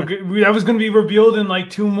 That was going to be revealed in like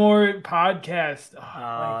 2 more podcasts.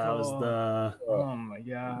 Oh my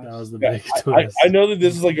god, that was the big twist. I know that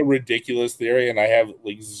this is like a ridiculous theory, and I have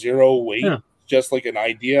like zero weight, just like an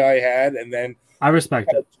idea I had, and then I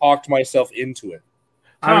respect it. Talked myself into it.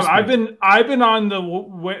 Tom, I've been on the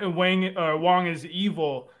Wong is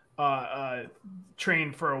evil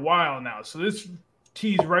train for a while now, so this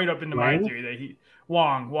tees right up into my theory that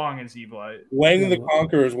Wong is evil. Wang the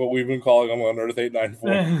Conqueror is what we've been calling him on Earth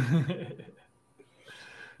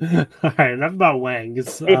 894. All right, enough about Wang.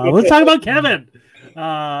 Let's talk about Kevin.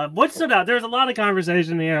 What stood out? There's a lot of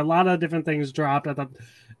conversation here, a lot of different things dropped. I thought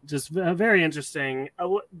just very interesting.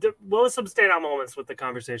 What were some standout moments with the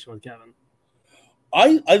conversation with Kevin?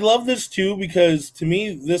 I love this too, because to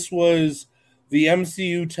me, this was the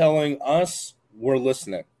MCU telling us we're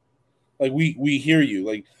listening. Like we hear you.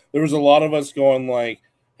 Like there was a lot of us going like,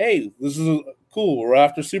 hey, this is cool. We're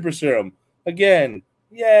after Super Serum again.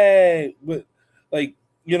 Yay. But like,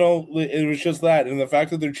 it was just that. And the fact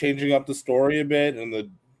that they're changing up the story a bit and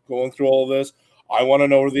going through all of this, I want to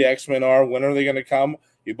know where the X-Men are. When are they going to come?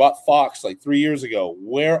 You bought Fox like 3 years ago.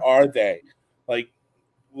 Where are they? Like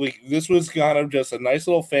this was kind of just a nice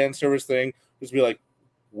little fan service thing. Just be like,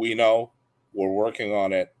 we know, we're working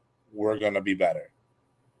on it. We're going to be better.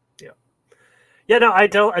 Yeah, no, I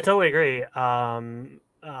totally agree.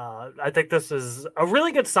 I think this is a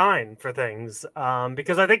really good sign for things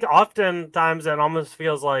because I think oftentimes it almost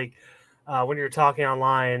feels like when you're talking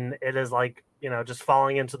online, it is like, just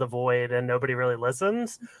falling into the void and nobody really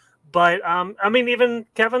listens. But I mean, even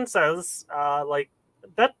Kevin says we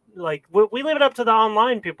leave it up to the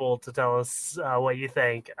online people to tell us what you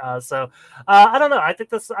think. So I don't know. I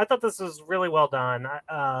thought this was really well done.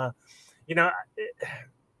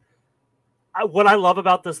 What I love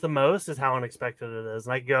about this the most is how unexpected it is.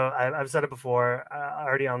 And I've said it before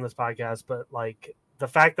already on this podcast, but like the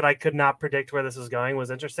fact that I could not predict where this was going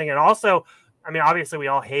was interesting. And also, I mean, obviously we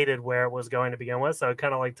all hated where it was going to begin with. So it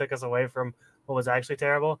kind of like took us away from what was actually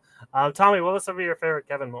terrible. Tommy, what was some of your favorite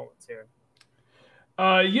Kevin moments here?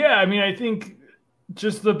 Yeah, I mean, I think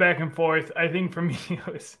just the back and forth, I think for me, it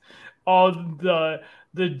was all the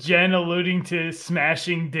Jen alluding to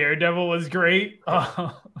smashing Daredevil was great.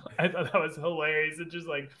 I thought that was hilarious. It's just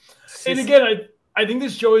like, and again, I think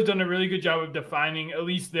this show has done a really good job of defining at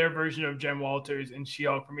least their version of Jen Walters and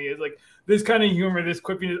She-Hulk for me. Is like this kind of humor, this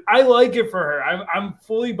quippiness. I like it for her. I'm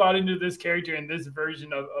fully bought into this character and this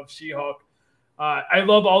version of She-Hulk. I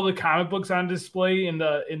love all the comic books on display in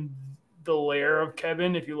the lair of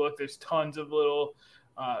Kevin. If you look, there's tons of little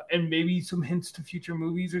and maybe some hints to future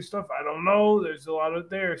movies or stuff. I don't know. There's a lot out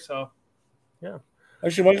there. So, yeah.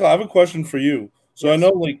 Actually, Michael, I have a question for you. So yes. I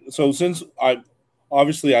know, since I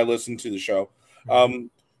listened to the show,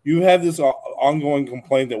 you had this ongoing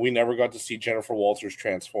complaint that we never got to see Jennifer Walters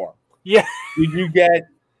transform. Yeah. Did you get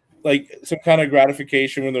like some kind of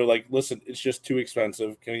gratification when they're like, listen, it's just too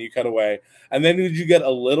expensive. Can you cut away? And then did you get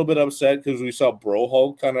a little bit upset because we saw Bro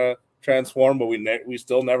Hulk kind of transform, but we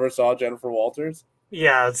still never saw Jennifer Walters?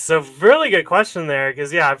 Yeah, so really good question there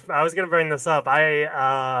because I was gonna bring this up.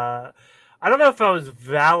 I don't know if I was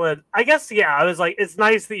valid. I guess I was like, it's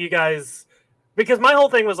nice that you guys, because my whole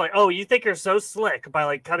thing was like, oh, you think you're so slick by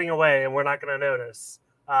like cutting away and we're not gonna notice.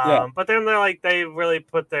 But then they're like, they really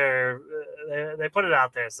put they put it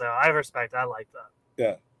out there, so I respect. I like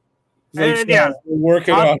that. Yeah, we're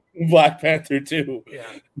working on Black Panther too. Yeah,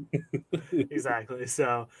 exactly.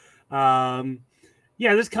 So.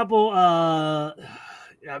 There's a couple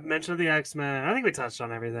mention of the X-Men. I think we touched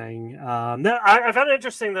on everything. I found it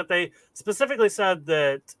interesting that they specifically said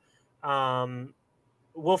that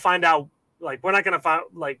we'll find out, like, we're not going to find,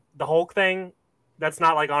 like, the Hulk thing. That's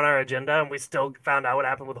not, like, on our agenda, and we still found out what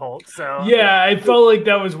happened with Hulk. So yeah, I felt like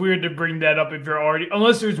that was weird to bring that up if you're already,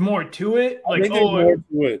 unless there's more to it. Like, there's more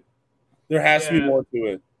to it. There has to be more to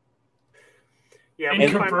it. Yeah,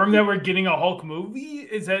 and confirm that we're getting a Hulk movie?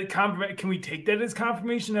 Is that can we take that as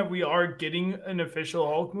confirmation that we are getting an official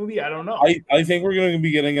Hulk movie? I don't know. I think we're going to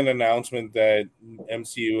be getting an announcement that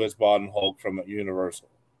MCU has bought Hulk from Universal.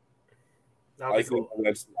 I think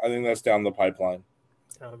that's down the pipeline.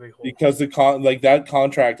 That'll be cool. Because that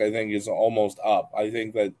contract I think is almost up. I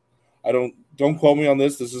think that don't quote me on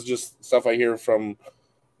this. This is just stuff I hear from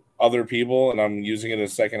other people, and I'm using it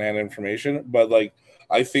as secondhand information. But like,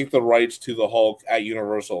 I think the rights to the Hulk at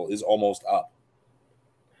Universal is almost up.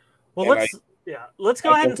 Well, let's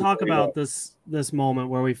go ahead and talk about this moment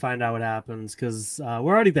where we find out what happens, because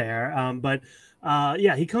we're already there. But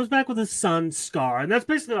he comes back with his son Scar, and that's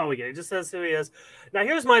basically all we get. He just says who he is. Now,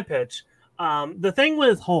 here's my pitch. The thing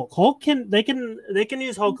with Hulk can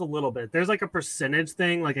use Hulk a little bit. There's like a percentage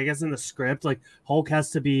thing, like I guess in the script, like Hulk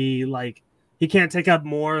has to be like, he can't take up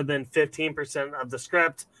more than 15% of the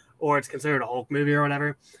script, or it's considered a Hulk movie or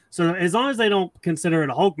whatever. So as long as they don't consider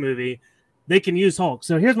it a Hulk movie, they can use Hulk.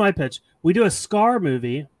 So here's my pitch. We do a Scar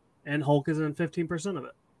movie, and Hulk is in 15% of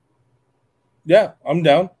it. Yeah, I'm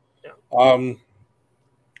down. Yeah.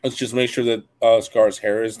 Let's just make sure that Scar's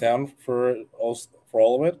hair is down for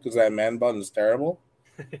all of it, because that man bun is terrible.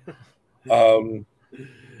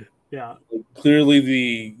 Yeah. Clearly,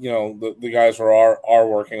 the guys are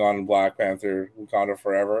working on Black Panther: Wakanda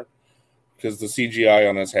Forever, because the CGI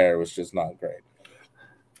on his hair was just not great.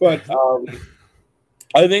 But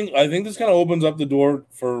I think this kind of opens up the door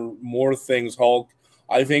for more things Hulk.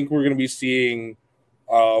 I think we're going to be seeing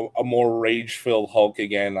a more rage-filled Hulk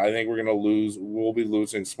again. I think we'll be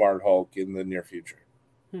losing Smart Hulk in the near future.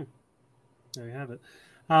 There you have it.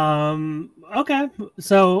 Okay.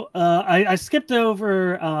 So I skipped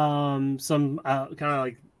over some kind of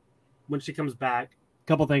like when she comes back. A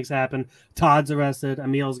couple things happen. Todd's arrested.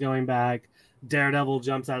 Emil's going back. Daredevil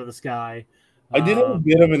jumps out of the sky. I did have a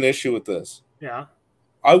bit of an issue with this. Yeah.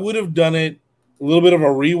 I would have done it a little bit of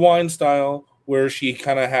a rewind style where she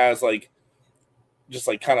kind of has like just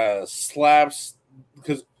like kind of slaps,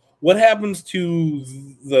 because what happens to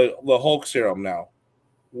the Hulk serum now?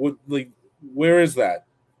 What, like, where is that?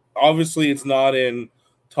 Obviously it's not in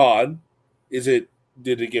Todd. Did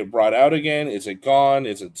it get brought out again? Is it gone?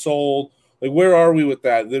 Is it sold? Like, where are we with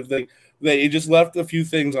that? It just left a few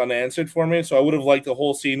things unanswered for me. So I would have liked the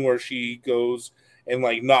whole scene where she goes and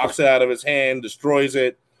like knocks it out of his hand, destroys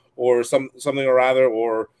it, or something or rather,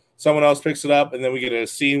 or someone else picks it up, and then we get a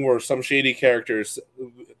scene where some shady character's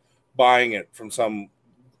buying it from some.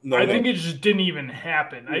 I think it just didn't even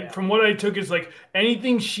happen. Yeah. From what I took is like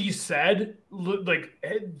anything she said, like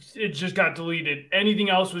it just got deleted. Anything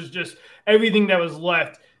else was just everything that was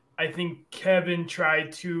left. I think Kevin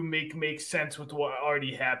tried to make sense with what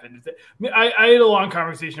already happened. I had a long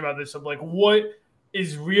conversation about this of like what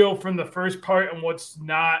is real from the first part and what's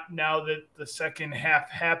not now that the second half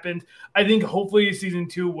happened. I think hopefully season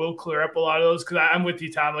 2 will clear up a lot of those, because I'm with you,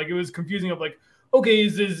 Tom. Like, it was confusing of like, okay,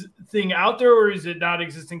 is this thing out there or is it not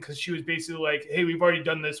existing? Because she was basically like, hey, we've already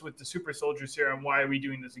done this with the super soldier serum. Why are we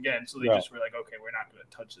doing this again? So they just were like, okay, we're not going to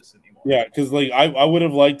touch this anymore. Yeah, because like I would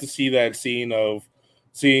have liked to see that scene of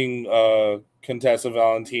seeing Contessa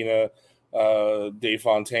Valentina De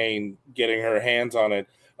Fontaine getting her hands on it.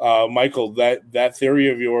 Michael, that theory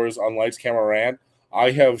of yours on Lights Camera Rant,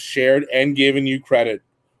 I have shared and given you credit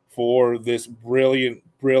for this brilliant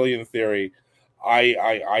theory. I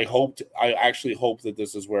actually hope that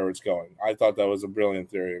this is where it's going. I thought that was a brilliant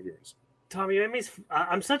theory of yours. Tommy, you made me.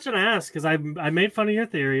 I'm such an ass because I made fun of your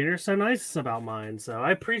theory and you're so nice about mine. So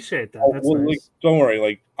I appreciate that. That's nice. Like, don't worry.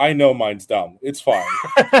 Like, I know mine's dumb. It's fine.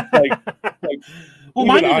 Well,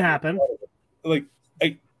 mine didn't happen. Like,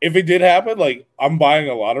 if it did happen, like, I'm buying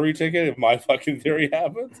a lottery ticket if my fucking theory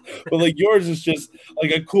happens. But like yours is just like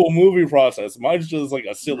a cool movie process. Mine's just like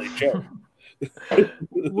a silly joke.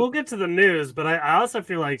 We'll get to the news, but I also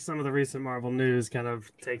feel like some of the recent Marvel news kind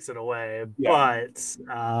of takes it away. Yeah.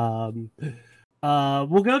 But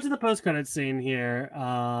we'll go to the post-credit scene here.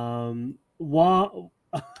 Wong,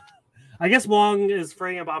 I guess Wong is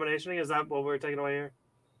freeing Abomination. Is that what we're taking away here?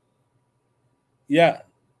 Yeah.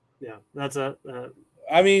 Yeah, that's a.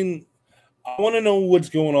 I mean, I want to know what's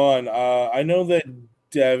going on. I know that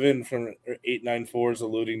Devin from 894 is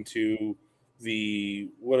alluding to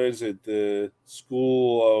the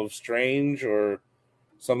School of Strange or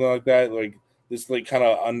something like that, like this like kind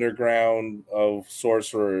of underground of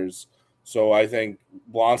sorcerers. So I think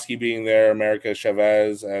Blonsky being there, America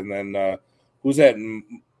Chavez, and then who's that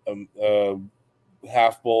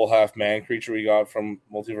half bull, half man creature we got from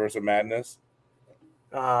Multiverse of Madness?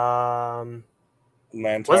 Mantara.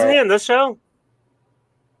 Wasn't he in this show?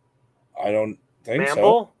 I don't think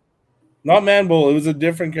Manbull? So. Not Manbull. It was a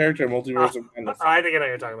different character in Multiverse of Madness. I think I know what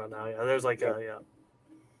you're talking about now. Yeah, there's like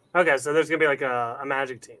Okay, so there's gonna be like a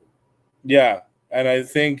magic team. Yeah, and I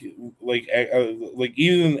think like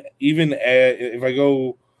even if I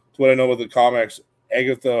go to what I know about the comics,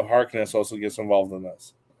 Agatha Harkness also gets involved in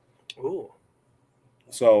this. Ooh.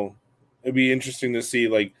 So it'd be interesting to see,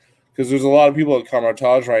 like, because there's a lot of people at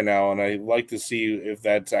Kamar-Taj right now, and I'd like to see if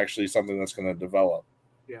that's actually something that's going to develop.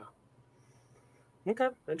 Yeah. Okay,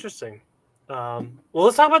 interesting. Well,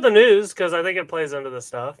 let's talk about the news because I think it plays into this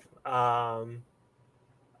stuff. I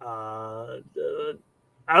don't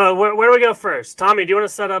know, where do we go first? Tommy, do you want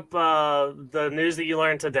to set up the news that you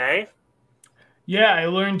learned today? Yeah, I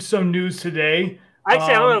learned some news today.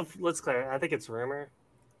 Actually, I don't know if let's clear. I think it's rumor.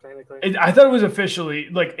 Technically, I thought it was officially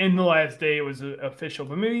like in the last day it was official,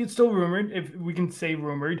 but maybe it's still rumored. If we can say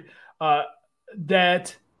rumored,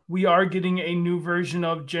 that we are getting a new version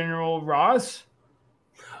of General Ross.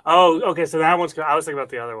 Oh, okay. So that one's. I was thinking about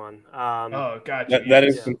the other one. Gotcha. That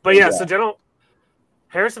is, yeah. But yeah, so General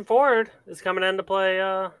Harrison Ford is coming in to play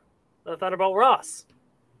Thunderbolt Ross.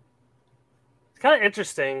 It's kind of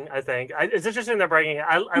interesting. I think it's interesting they're bringing.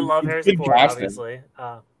 I love Harrison Ford, obviously.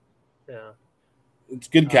 Yeah. It's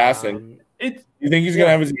good casting. You think he's gonna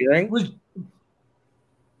have his hearing?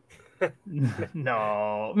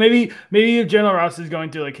 No, maybe if General Ross is going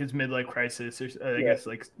through like his midlife crisis, or I guess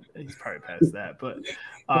like he's probably past that. But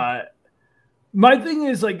my thing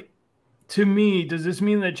is like, to me, does this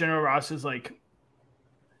mean that General Ross is like?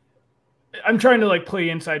 I'm trying to like play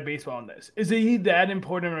inside baseball on this. Is he that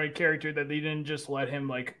important of a character that they didn't just let him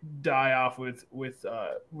like die off with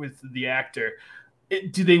the actor?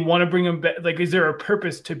 do they want to bring him back? Like, is there a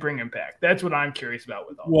purpose to bring him back? That's what I'm curious about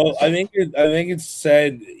with all Well, this. I think it's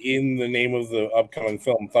said in the name of the upcoming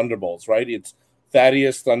film, Thunderbolts, right? It's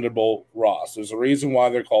Thaddeus Thunderbolt Ross. There's a reason why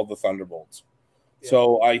they're called the Thunderbolts. Yeah.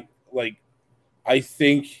 So I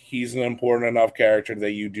think he's an important enough character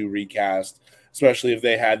that you do recast, especially if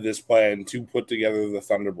they had this plan to put together the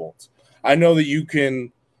Thunderbolts. I know that you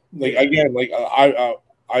can, like, again, like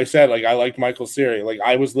I said, like, I liked Michael Cera. Like,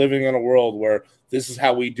 I was living in a world where this is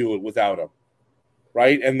how we do it without him,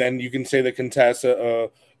 right? And then you can say that Contessa,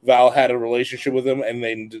 Val had a relationship with him and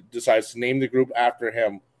then decides to name the group after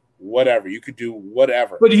him. Whatever. You could do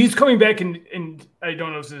whatever. But he's coming back, and I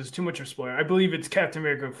don't know if this is too much of a spoiler. I believe it's Captain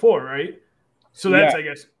America 4, right? So that's, I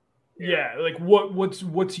guess, like,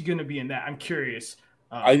 what's he going to be in that? I'm curious.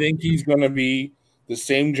 I think he's going to be the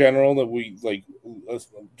same general that we, like,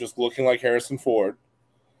 just looking like Harrison Ford,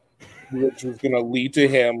 which is going to lead to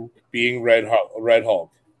him being Red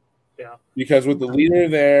Hulk. Yeah. Because with the leader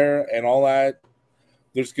there and all that,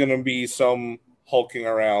 there's going to be some hulking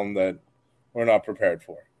around that we're not prepared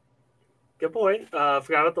for. Good point. Forgot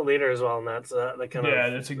about the leader as well, and that's that kind of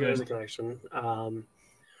that's a good connection.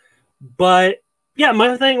 But yeah,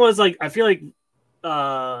 my thing was, like, I feel like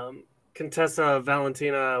Contessa,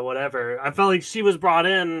 Valentina, whatever. I felt like she was brought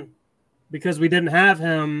in because we didn't have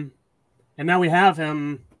him, and now we have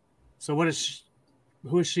him. So what is she?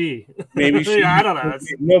 Who is she? Maybe she. I don't know.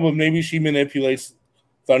 No, but maybe she manipulates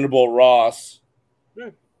Thunderbolt Ross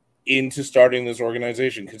into starting this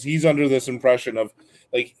organization because he's under this impression of,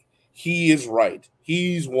 like, he is right.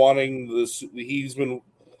 He's wanting this. He's been,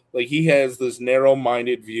 like, he has this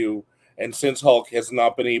narrow-minded view, and since Hulk has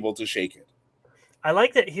not been able to shake it. I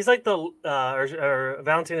like that he's like the or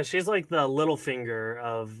Valentina. She's like the little finger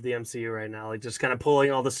of the MCU right now, like, just kind of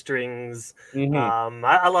pulling all the strings. Mm-hmm.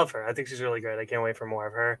 I love her. I think she's really great. I can't wait for more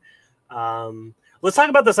of her. Let's talk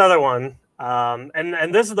about this other one.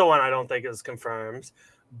 And this is the one I don't think is confirmed,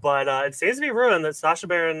 but it seems to be rumored that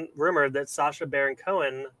Sacha Baron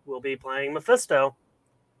Cohen will be playing Mephisto.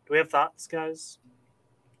 Do we have thoughts, guys?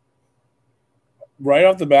 Right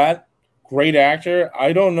off the bat, great actor.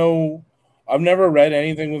 I don't know. I've never read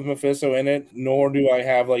anything with Mephisto in it, nor do I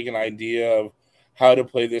have, like, an idea of how to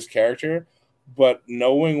play this character. But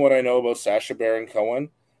knowing what I know about Sacha Baron Cohen,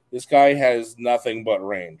 this guy has nothing but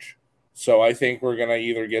range. So I think we're going to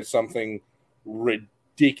either get something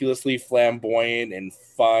ridiculously flamboyant and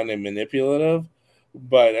fun and manipulative,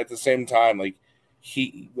 but at the same time, like,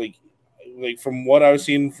 he, like from what I've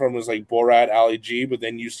seen from his, like, Borat, Ali G, but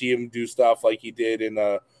then you see him do stuff like he did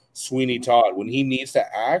in Sweeney Todd. When he needs to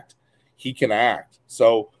act, he can act.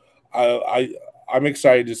 So I'm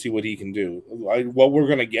excited to see what he can do. What we're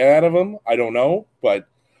going to get out of him, I don't know, but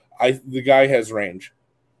the guy has range.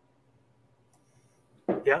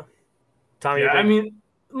 Yeah. Tommy, I mean,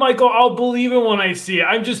 Michael, I'll believe it when I see it.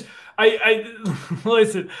 I'm just, I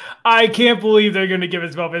listen, I can't believe they're going to give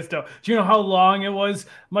us Mephisto. Do you know how long it was,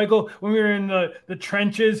 Michael, when we were in the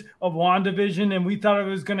trenches of WandaVision and we thought it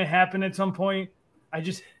was going to happen at some point? I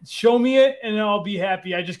just, show me it and I'll be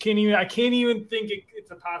happy. I can't even think it's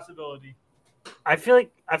a possibility. I feel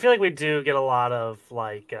like we do get a lot of,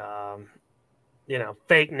 like,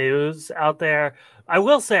 fake news out there. I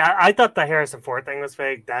will say I thought the Harrison Ford thing was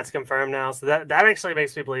fake. That's confirmed now, so that actually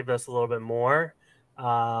makes me believe this a little bit more.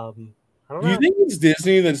 I don't know. Do you think it's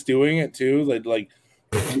Disney that's doing it too? Like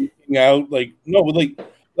leaking out, like, no, but, like,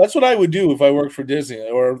 that's what I would do if I worked for Disney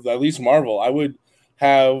or at least Marvel. I would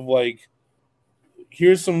have, like,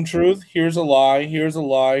 here's some truth, here's a lie, here's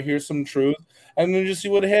some truth, and then just see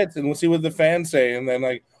what hits, and we'll see what the fans say, and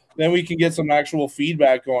then we can get some actual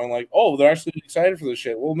feedback going, like, oh, they're actually excited for this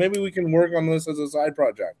shit. Well, maybe we can work on this as a side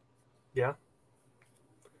project. Yeah.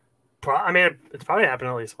 I mean, it's probably happened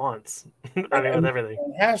at least once. With everything.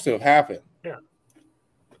 It has to have happened. Yeah.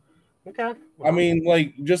 Okay. Well, I mean,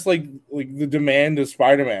 like, just like the demand of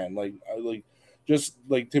Spider-Man, like just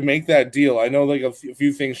like to make that deal. I know, like, a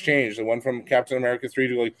few things changed. It went from Captain America 3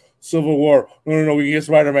 to, like, Civil War. No, we can get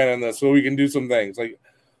Spider-Man in this, so we can do some things.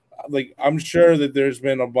 Like I'm sure that there's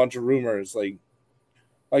been a bunch of rumors. Like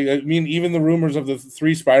I mean, even the rumors of the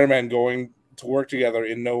 3 Spider-Man going to work together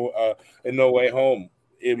in No Way Home.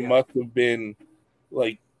 It must have been,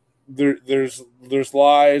 like, there's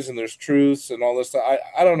lies and there's truths and all this stuff.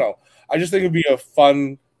 I don't know. I just think it'd be a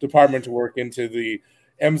fun department to work into the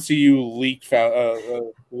MCU leak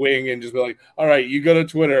wing and just be like, all right, you go to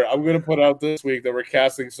Twitter. I'm going to put out this week that we're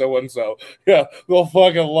casting so-and-so. Yeah, they'll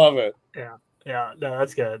fucking love it. Yeah, no,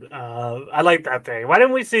 that's good. I like that thing. Why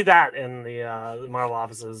didn't we see that in the Marvel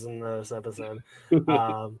offices in this episode?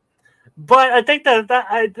 But I think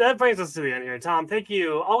that brings us to the end here. Tom, thank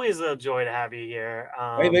you. Always a joy to have you here.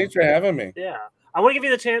 Hey, thanks for having me. Yeah. I want to give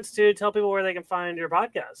you the chance to tell people where they can find your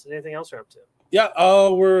podcast. Anything else you're up to? Yeah,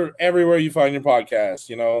 we're everywhere you find your podcast.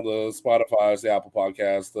 You know, the Spotify's, the Apple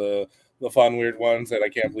Podcasts, the fun, weird ones that I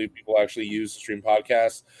can't believe people actually use to stream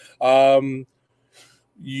podcasts.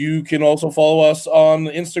 You can also follow us on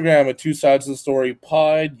Instagram at 2 Sides of the Story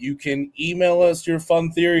Pod. You can email us your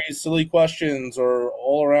fun theories, silly questions, or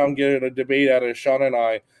all around get a debate out of Sean and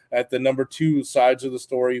I at the number 2 Sides of the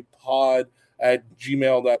Story Pod at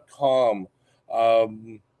gmail.com.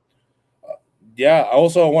 Yeah,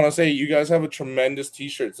 also I want to say you guys have a tremendous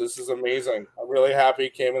t-shirts. This is amazing. I'm really happy.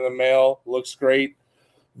 It came in the mail. Looks great.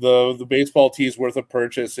 The baseball tee is worth a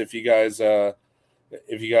purchase if you guys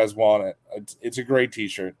want it. It's a great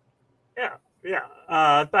t-shirt. Yeah.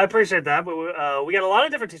 I appreciate that. But we got a lot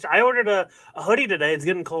of different t-shirts. I ordered a hoodie today. It's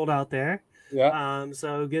getting cold out there. Yeah.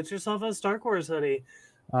 So get yourself a Star Wars hoodie.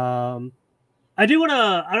 I do want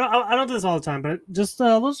to. I don't do this all the time, but just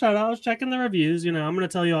a little shout out. I was checking the reviews. You know, I'm going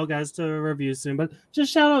to tell you all guys to review soon, but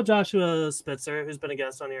just shout out Joshua Spitzer, who's been a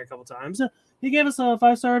guest on here a couple times. He gave us a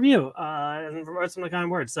 5-star review and wrote some kind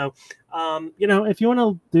words. So, you know, if you want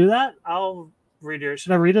to do that, I'll read your.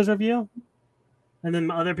 Should I read his review? And then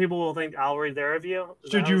other people will think I'll read their review.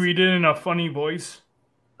 Should you read it in a funny voice?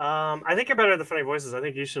 I think you're better at the funny voices. I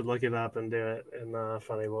think you should look it up and do it in a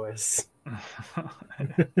funny voice.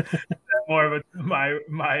 More of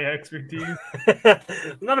my expertise. I'm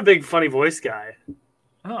not a big funny voice guy.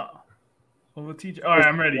 Oh, well, we'll teach. All right,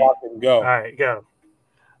 I'm ready. Go. All right, go.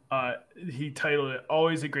 He titled it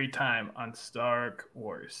 "Always a Great Time on Star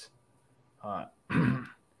Wars." Now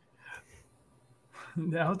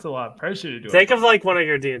it's a lot of pressure to do. Think of like one of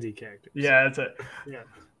your D&D characters. Yeah, that's it. Yeah.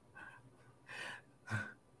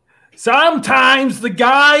 Sometimes the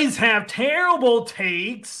guys have terrible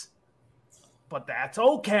takes, but that's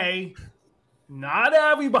okay. Not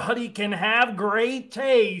everybody can have great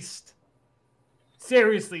taste.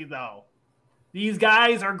 Seriously, though, these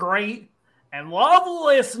guys are great and love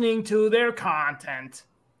listening to their content.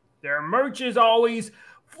 Their merch is always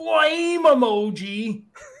flame emoji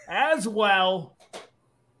as well.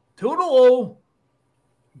 Toodaloo.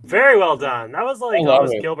 Very well done. That was like I love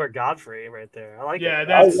almost it. Gilbert Godfrey right there. I like Yeah,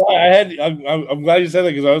 it. I'm glad you said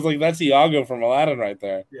that because I was like, that's Iago from Aladdin right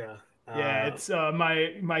there. Yeah. Yeah, it's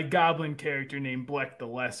my goblin character named Bleck the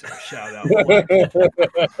Lesser. Shout out.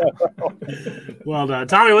 Well done.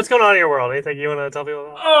 Tommy, what's going on in your world? Anything you want to tell people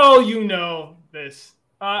about? Oh, you know this.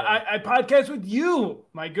 I podcast with you,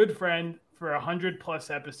 my good friend, for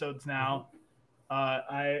 100+ episodes now.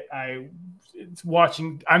 It's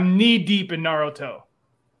watching. I'm knee deep in Naruto.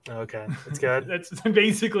 Okay, that's good. That's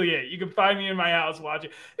basically it. You can find me in my house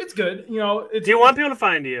watching. It's good. You know. Do you want people to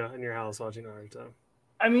find you in your house watching Naruto?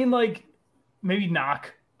 I mean, like, maybe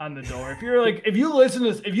knock on the door. If you're like, if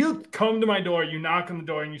you come to my door, you knock on the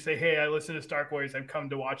door and you say, "Hey, I listen to Star Wars. I've come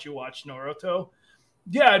to watch you watch Naruto."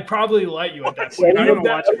 Yeah, I'd probably let you at that point. I'm gonna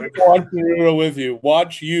watch it. Watch Naruto with you.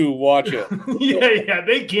 Watch you watch it. Yeah,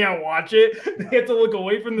 they can't watch it. They have to look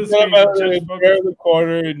away from the screen. Bear the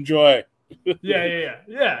corner, enjoy.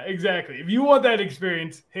 Yeah, exactly. If you want that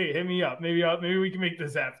experience, hey, hit me up. Maybe we can make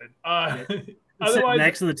this happen. Sit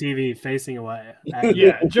next to the TV, facing away.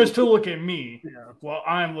 Yeah, just to look at me while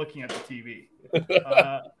I'm looking at the TV.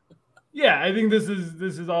 Yeah, I think this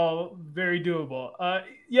is all very doable.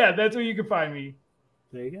 Yeah, that's where you can find me.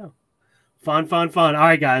 There you go. Fun. All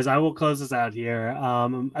right, guys, I will close this out here.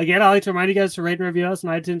 Again, I'd like to remind you guys to rate and review us on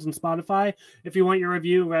iTunes and Spotify. If you want your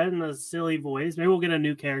review read in a silly voice, maybe we'll get a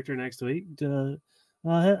new character next week to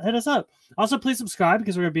hit us up. Also, please subscribe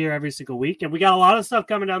because we're going to be here every single week. And we got a lot of stuff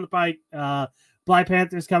coming down the pike. Black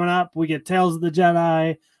Panther's coming up. We get Tales of the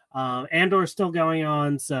Jedi. Andor's still going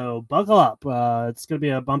on, so buckle up. It's going to be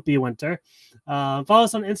a bumpy winter. Follow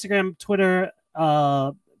us on Instagram, Twitter,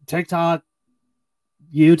 TikTok,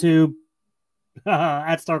 YouTube,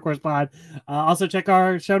 at Star Wars Pod. Also, check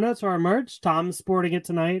our show notes for our merch. Tom's sporting it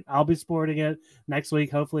tonight. I'll be sporting it next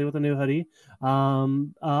week, hopefully with a new hoodie.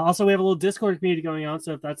 Also, we have a little Discord community going on,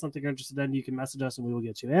 so if that's something you're interested in, you can message us and we will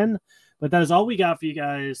get you in. But that is all we got for you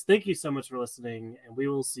guys. Thank you so much for listening, and we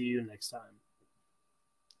will see you next time.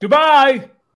 Goodbye.